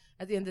 because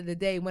at the end of the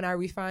day, when I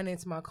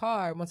refinance my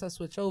car, once I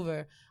switch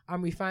over,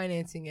 I'm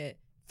refinancing it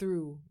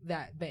through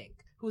that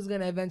bank, who's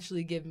going to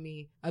eventually give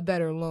me a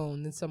better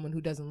loan than someone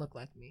who doesn't look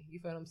like me. You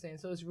feel what I'm saying?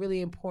 So it's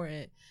really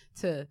important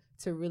to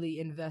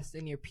really invest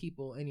in your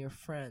people and your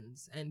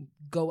friends and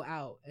go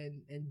out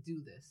and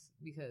do this,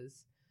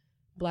 because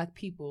Black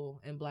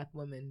people and Black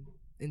women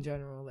in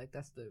general, like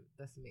that's the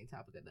main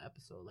topic of the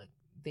episode. Like,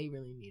 they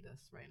really need us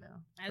right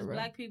now. As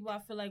Black people, I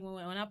feel like when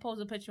I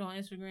post a picture on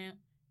Instagram,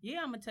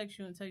 I'm gonna text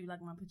you and tell you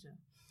like my picture.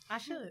 I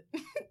should.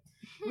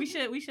 we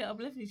should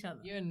uplift each other.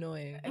 You're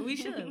annoying. We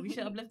should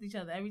uplift each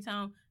other. Every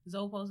time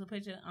Zoe posts a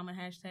picture, I'm a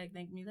hashtag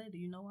thank me later.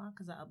 You know why?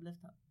 Because I uplift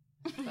her.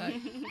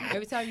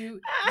 Every time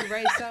you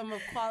write something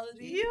of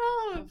quality,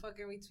 I'm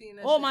fucking retweeting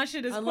that. All my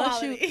shit is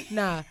quality.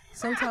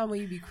 Sometimes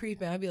when you be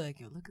creeping, I be like,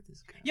 yo, look at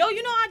this girl. Yo,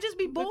 you know, I just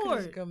be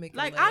bored.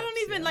 Like, I don't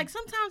even like.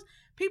 Sometimes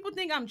people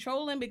think I'm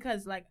trolling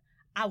because like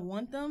I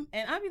want them,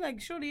 and I be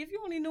like, shorty, if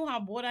you only knew how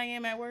bored I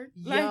am at work.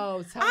 Like,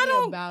 yo, tell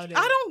me about it.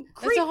 I don't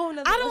creep. That's a whole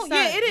nother.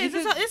 It is.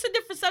 It's a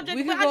different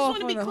subject. But I just want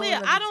to be clear.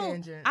 I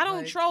don't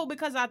like, troll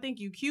because I think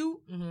you cute.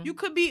 Mm-hmm. You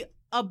could be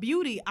a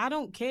beauty. I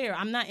don't care.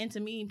 I'm not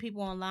into meeting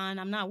people online.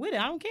 I'm not with it.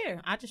 I don't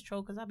care. I just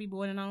troll because I be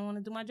bored and I don't want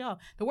to do my job.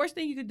 The worst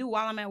thing you could do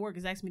while I'm at work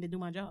is ask me to do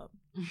my job.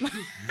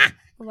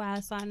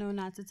 Wow, so I know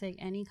not to take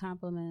any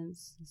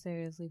compliments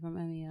seriously from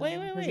MEL.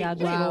 Wait. Y'all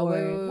just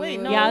bored. Wait,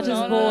 no. Y'all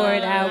just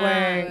bored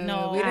at work.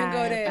 No, we didn't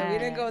go there. We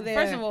didn't go there.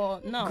 First of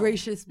all, no.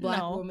 Gracious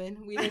Black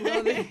woman. We didn't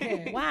go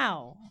there.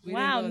 Wow,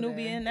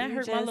 Nubian. That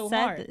hurt my little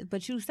heart.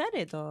 But you said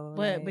it though.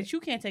 But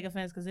you can't take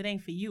offense because it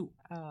ain't for you.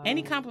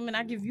 Any compliment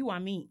I give you, I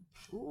mean.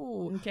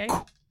 Ooh. Okay.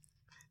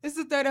 This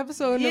is the 3rd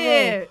episode in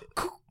a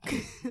row.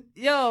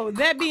 Yo,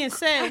 that being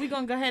said, we're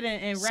going to go ahead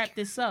and wrap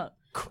this up.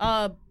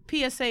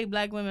 PSA,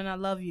 Black women, I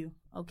love you.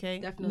 Okay?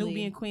 Definitely.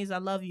 Nubian queens, I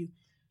love you.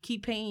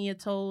 Keep painting your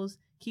toes.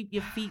 Keep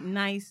your feet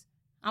nice.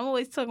 I'm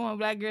always talking about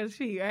Black girls'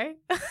 feet, right?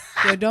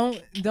 Yo,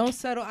 don't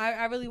settle.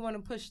 I really want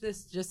to push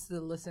this just to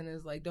the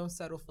listeners. Like, don't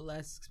settle for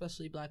less,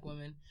 especially Black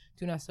women.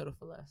 Do not settle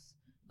for less.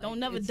 Don't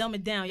never dumb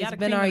it down. Y'all it's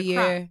been our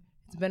year.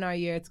 it's been our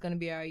year. It's going to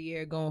be our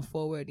year going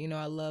forward. You know,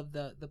 I love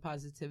the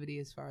positivity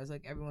as far as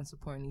like everyone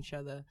supporting each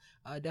other.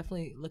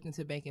 Definitely look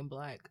into Banking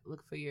Black.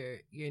 Look for your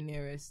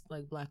nearest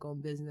like Black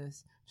owned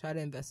business. Try to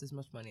invest as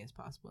much money as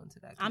possible into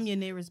that. I'm your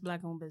nearest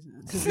Black owned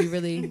business. Because we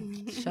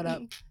really shut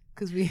up.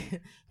 Because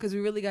we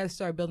really got to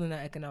start building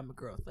that economic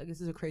growth. Like, this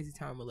is a crazy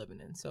time we're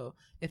living in. So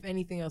if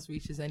anything else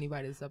reaches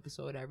anybody this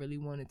episode, I really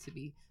want it to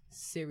be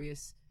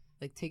serious.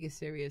 Like, take it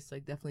serious.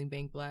 Like, definitely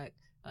bank Black.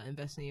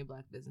 Invest in your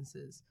Black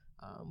businesses.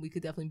 We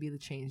could definitely be the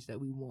change that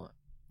we want.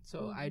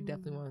 So I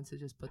definitely wanted to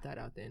just put that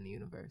out there in the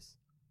universe.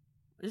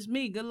 It's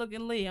me, Good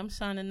Looking Lee. I'm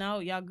signing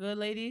out. Y'all good,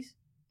 ladies?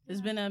 It's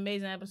been an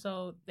amazing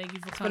episode. Thank you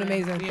for coming.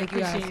 It's been amazing. Thank you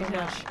guys so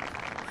much.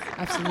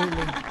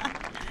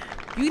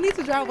 Absolutely. You need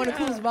to drop one of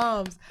Clues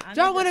bombs.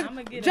 Drop one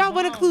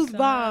of Clues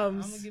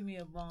bombs. I'm gonna give me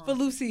a bomb for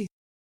Lucy.